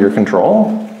was under your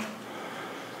control.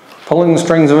 Pulling the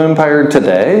strings of empire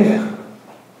today.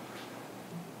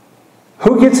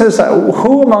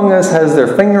 Who among us has their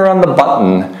finger on the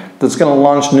button that's going to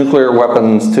launch nuclear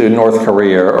weapons to North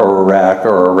Korea or Iraq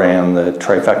or Iran, the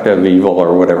trifecta of evil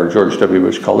or whatever George W.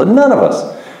 Bush called it? None of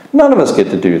us. None of us get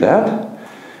to do that.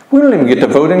 We don't even get to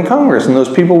vote in Congress, and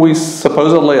those people we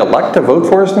supposedly elect to vote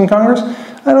for us in Congress,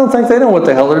 I don't think they know what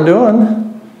the hell they're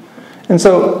doing. And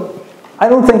so I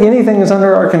don't think anything is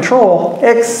under our control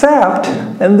except,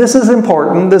 and this is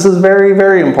important, this is very,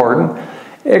 very important,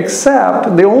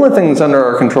 except the only thing that's under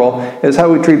our control is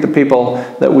how we treat the people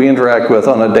that we interact with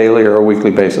on a daily or a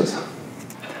weekly basis.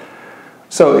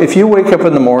 So if you wake up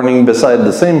in the morning beside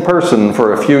the same person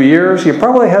for a few years, you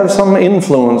probably have some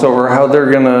influence over how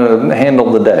they're going to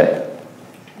handle the day.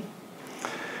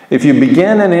 If you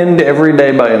begin and end every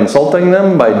day by insulting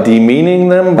them, by demeaning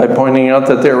them, by pointing out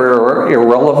that they're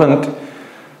irrelevant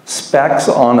specks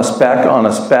on a speck on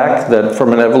a speck, that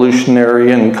from an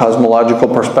evolutionary and cosmological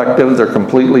perspective, they're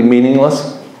completely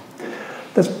meaningless,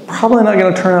 that's probably not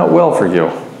going to turn out well for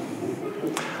you.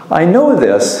 I know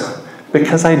this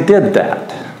because I did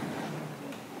that.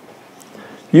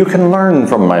 You can learn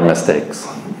from my mistakes.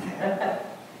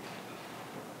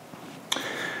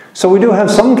 So we do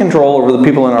have some control over the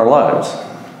people in our lives.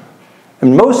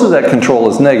 And most of that control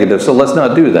is negative, so let's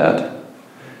not do that.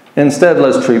 Instead,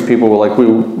 let's treat people like we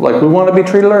want to be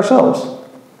treated ourselves.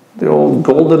 The old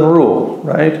golden rule,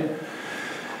 right?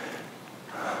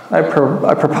 I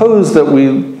propose that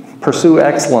we pursue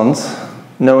excellence,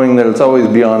 knowing that it's always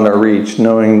beyond our reach,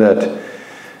 knowing that,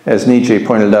 as Nietzsche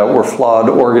pointed out, we're flawed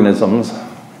organisms,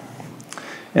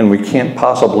 and we can't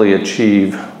possibly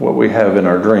achieve what we have in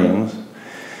our dreams.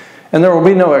 And there will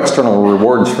be no external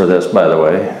rewards for this, by the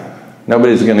way.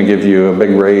 Nobody's going to give you a big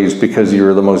raise because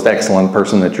you're the most excellent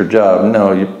person at your job.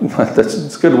 No,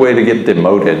 it's a good way to get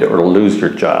demoted or to lose your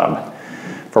job.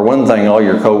 For one thing, all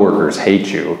your coworkers hate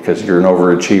you because you're an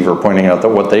overachiever pointing out that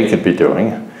what they could be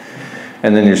doing.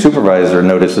 And then your supervisor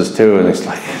notices too, and he's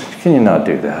like, can you not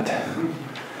do that?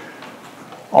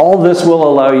 All this will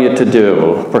allow you to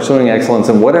do, pursuing excellence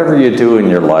in whatever you do in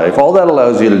your life, all that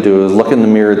allows you to do is look in the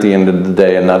mirror at the end of the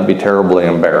day and not be terribly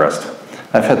embarrassed.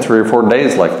 I've had 3 or 4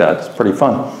 days like that. It's pretty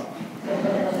fun.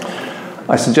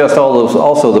 I suggest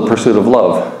also the pursuit of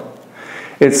love.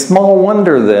 It's small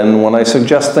wonder then when I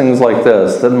suggest things like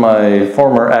this that my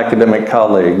former academic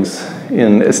colleagues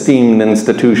in esteemed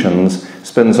institutions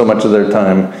spend so much of their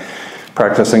time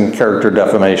practicing character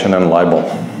defamation and libel.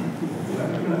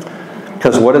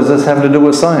 Because what does this have to do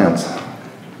with science?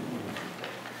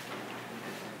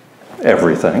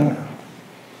 Everything.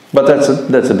 But that's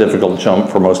a difficult jump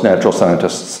for most natural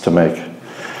scientists to make.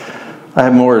 I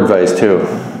have more advice too.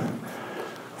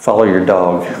 Follow your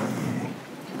dog.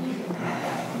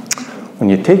 When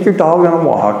you take your dog on a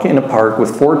walk in a park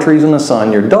with 4 trees in the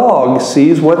sun, your dog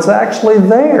sees what's actually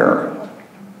there.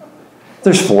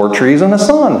 There's 4 trees in the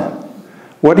sun.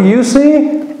 What do you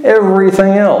see?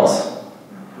 Everything else.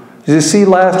 You see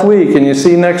last week, and you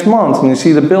see next month, and you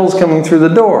see the bills coming through the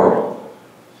door.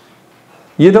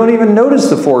 You don't even notice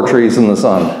the 4 trees in the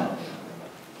sun.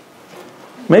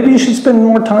 Maybe you should spend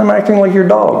more time acting like your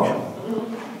dog.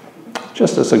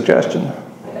 Just a suggestion.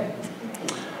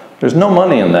 There's no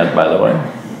money in that, by the way.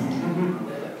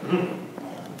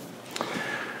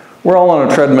 We're all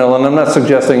on a treadmill, and I'm not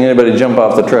suggesting anybody jump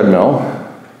off the treadmill,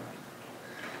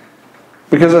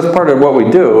 because that's part of what we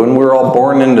do, and we're all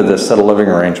born into this set of living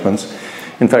arrangements.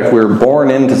 In fact, we were born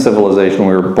into civilization.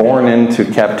 We were born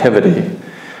into captivity.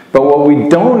 But what we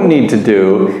don't need to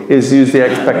do is use the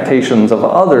expectations of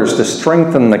others to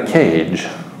strengthen the cage.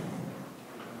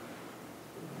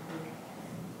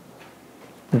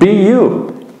 Be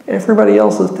you. Everybody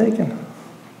else is taken.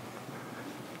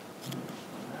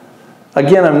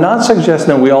 Again, I'm not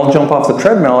suggesting that we all jump off the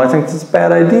treadmill. I think that's a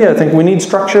bad idea. I think we need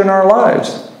structure in our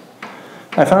lives.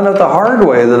 I found out the hard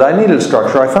way that I needed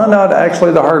structure. I found out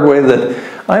actually the hard way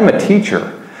that I'm a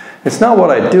teacher. It's not what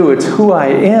I do, it's who I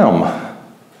am.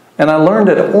 And I learned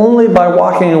it only by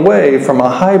walking away from a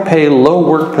high-pay,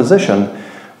 low-work position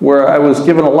where I was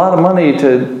given a lot of money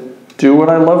to do what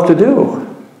I love to do.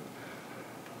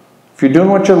 If you're doing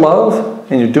what you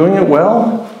love and you're doing it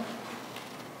well,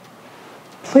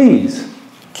 please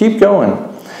keep going.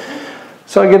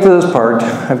 So I get to this part.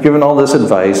 I've given all this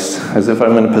advice as if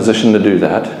I'm in a position to do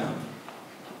that.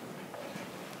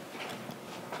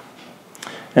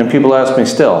 And people ask me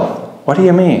still, what do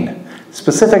you mean?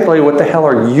 Specifically, what the hell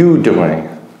are you doing?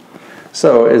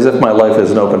 So, as if my life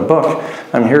is an open book,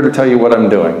 I'm here to tell you what I'm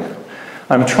doing.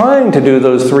 I'm trying to do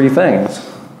those three things.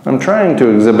 I'm trying to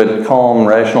exhibit calm,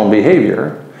 rational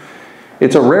behavior.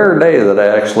 It's a rare day that I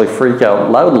actually freak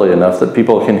out loudly enough that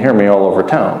people can hear me all over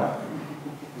town.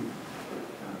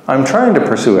 I'm trying to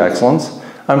pursue excellence.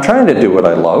 I'm trying to do what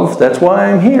I love. That's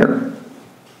why I'm here.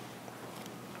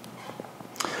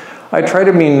 I try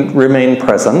to remain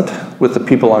present with the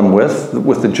people I'm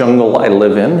with the jungle I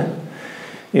live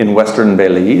in western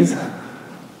Belize.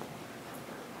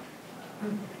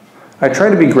 I try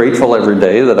to be grateful every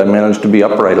day that I manage to be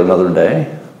upright another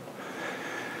day.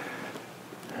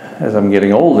 As I'm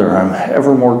getting older, I'm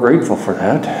ever more grateful for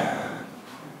that.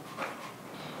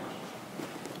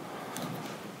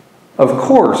 Of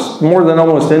course, more than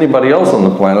almost anybody else on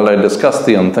the planet, I discuss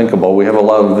the unthinkable. We have a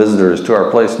lot of visitors to our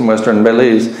place in western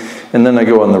Belize, and then I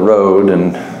go on the road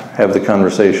and have the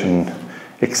conversation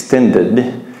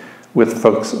extended with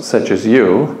folks such as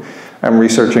you. I'm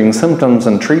researching symptoms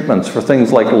and treatments for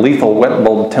things like lethal wet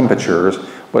bulb temperatures,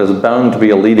 what is bound to be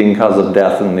a leading cause of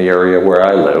death in the area where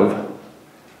I live.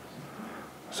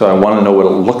 So I want to know what it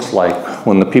looks like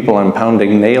when the people I'm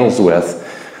pounding nails with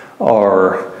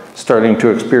are starting to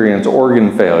experience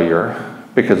organ failure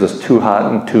because it's too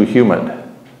hot and too humid.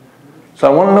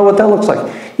 So I want to know what that looks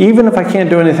like. Even if I can't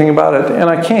do anything about it, and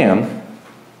I can,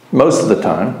 most of the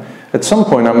time, at some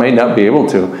point I may not be able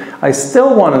to, I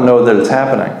still want to know that it's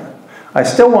happening. I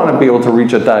still want to be able to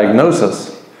reach a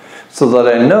diagnosis so that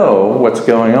I know what's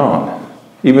going on,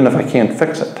 even if I can't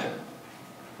fix it.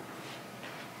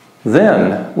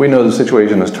 Then we know the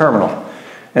situation is terminal.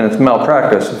 And it's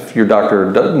malpractice if your doctor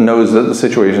knows that the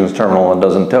situation is terminal and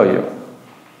doesn't tell you.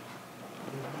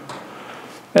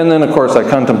 And then, of course, I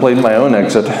contemplate my own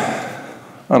exit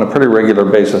on a pretty regular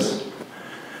basis,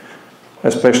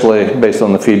 especially based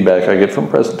on the feedback I get from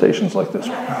presentations like this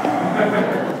one.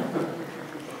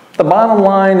 The bottom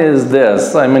line is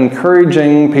this. I'm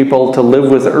encouraging people to live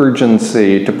with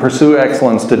urgency, to pursue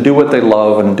excellence, to do what they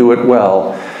love and do it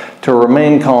well, to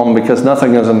remain calm because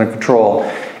nothing is under control,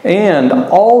 and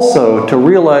also to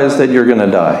realize that you're going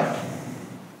to die.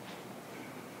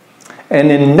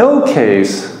 And in no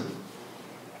case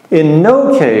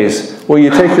will you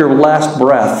take your last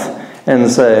breath and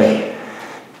say,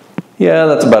 yeah,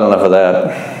 that's about enough of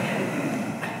that.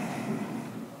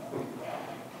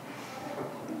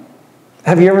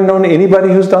 Have you ever known anybody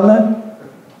who's done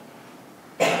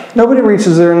that? Nobody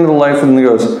reaches their end of life and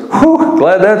goes, whew,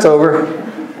 glad that's over.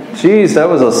 Geez, that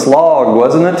was a slog,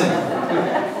 wasn't it?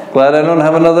 Glad I don't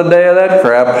have another day of that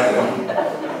crap.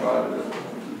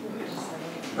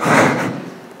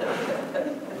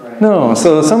 No,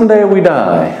 so someday we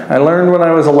die. I learned when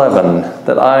I was 11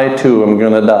 that I too am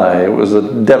going to die. It was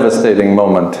a devastating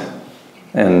moment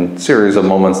and series of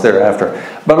moments thereafter.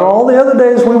 But on all the other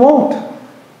days we won't.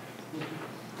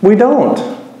 We don't.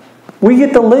 We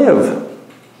get to live.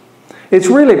 It's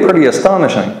really pretty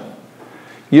astonishing.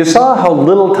 You saw how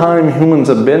little time humans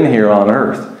have been here on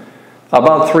Earth.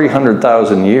 About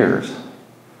 300,000 years.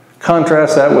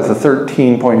 Contrast that with a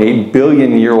 13.8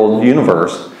 billion year old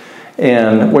universe.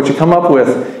 And what you come up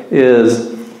with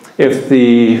is, if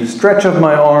the stretch of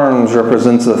my arms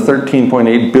represents a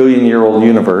 13.8 billion year old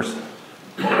universe,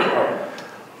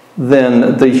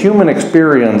 then the human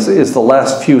experience is the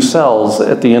last few cells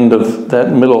at the end of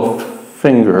that middle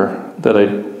finger that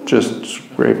I just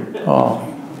scraped off.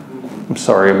 I'm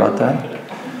sorry about that.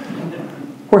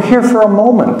 We're here for a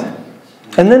moment.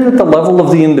 And then at the level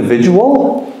of the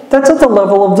individual, That's at the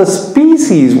level of the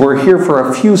species. We're here for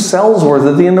a few cells worth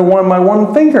at the end of my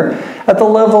one finger. At the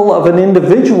level of an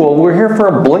individual, we're here for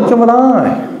a blink of an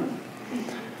eye.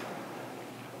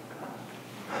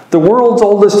 The world's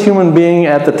oldest human being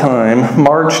at the time,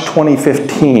 March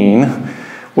 2015,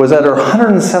 was at her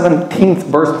 117th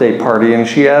birthday party, and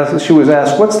she was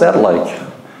asked, "What's that like?"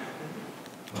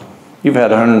 "You've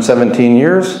had 117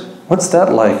 years? What's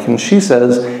that like?" And she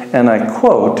says, and I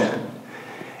quote,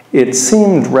 "It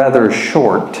seemed rather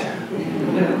short."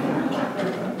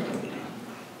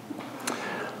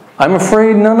 I'm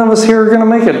afraid none of us here are going to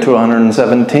make it to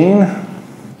 117,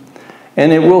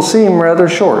 and it will seem rather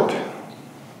short.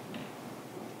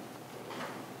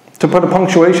 To put a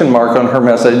punctuation mark on her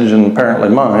message, and apparently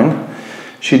mine,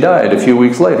 she died a few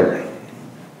weeks later.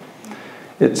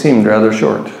 It seemed rather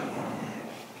short.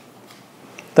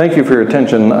 Thank you for your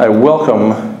attention. I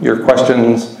welcome your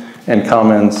questions and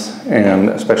comments, and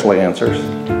especially answers.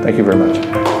 Thank you very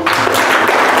much.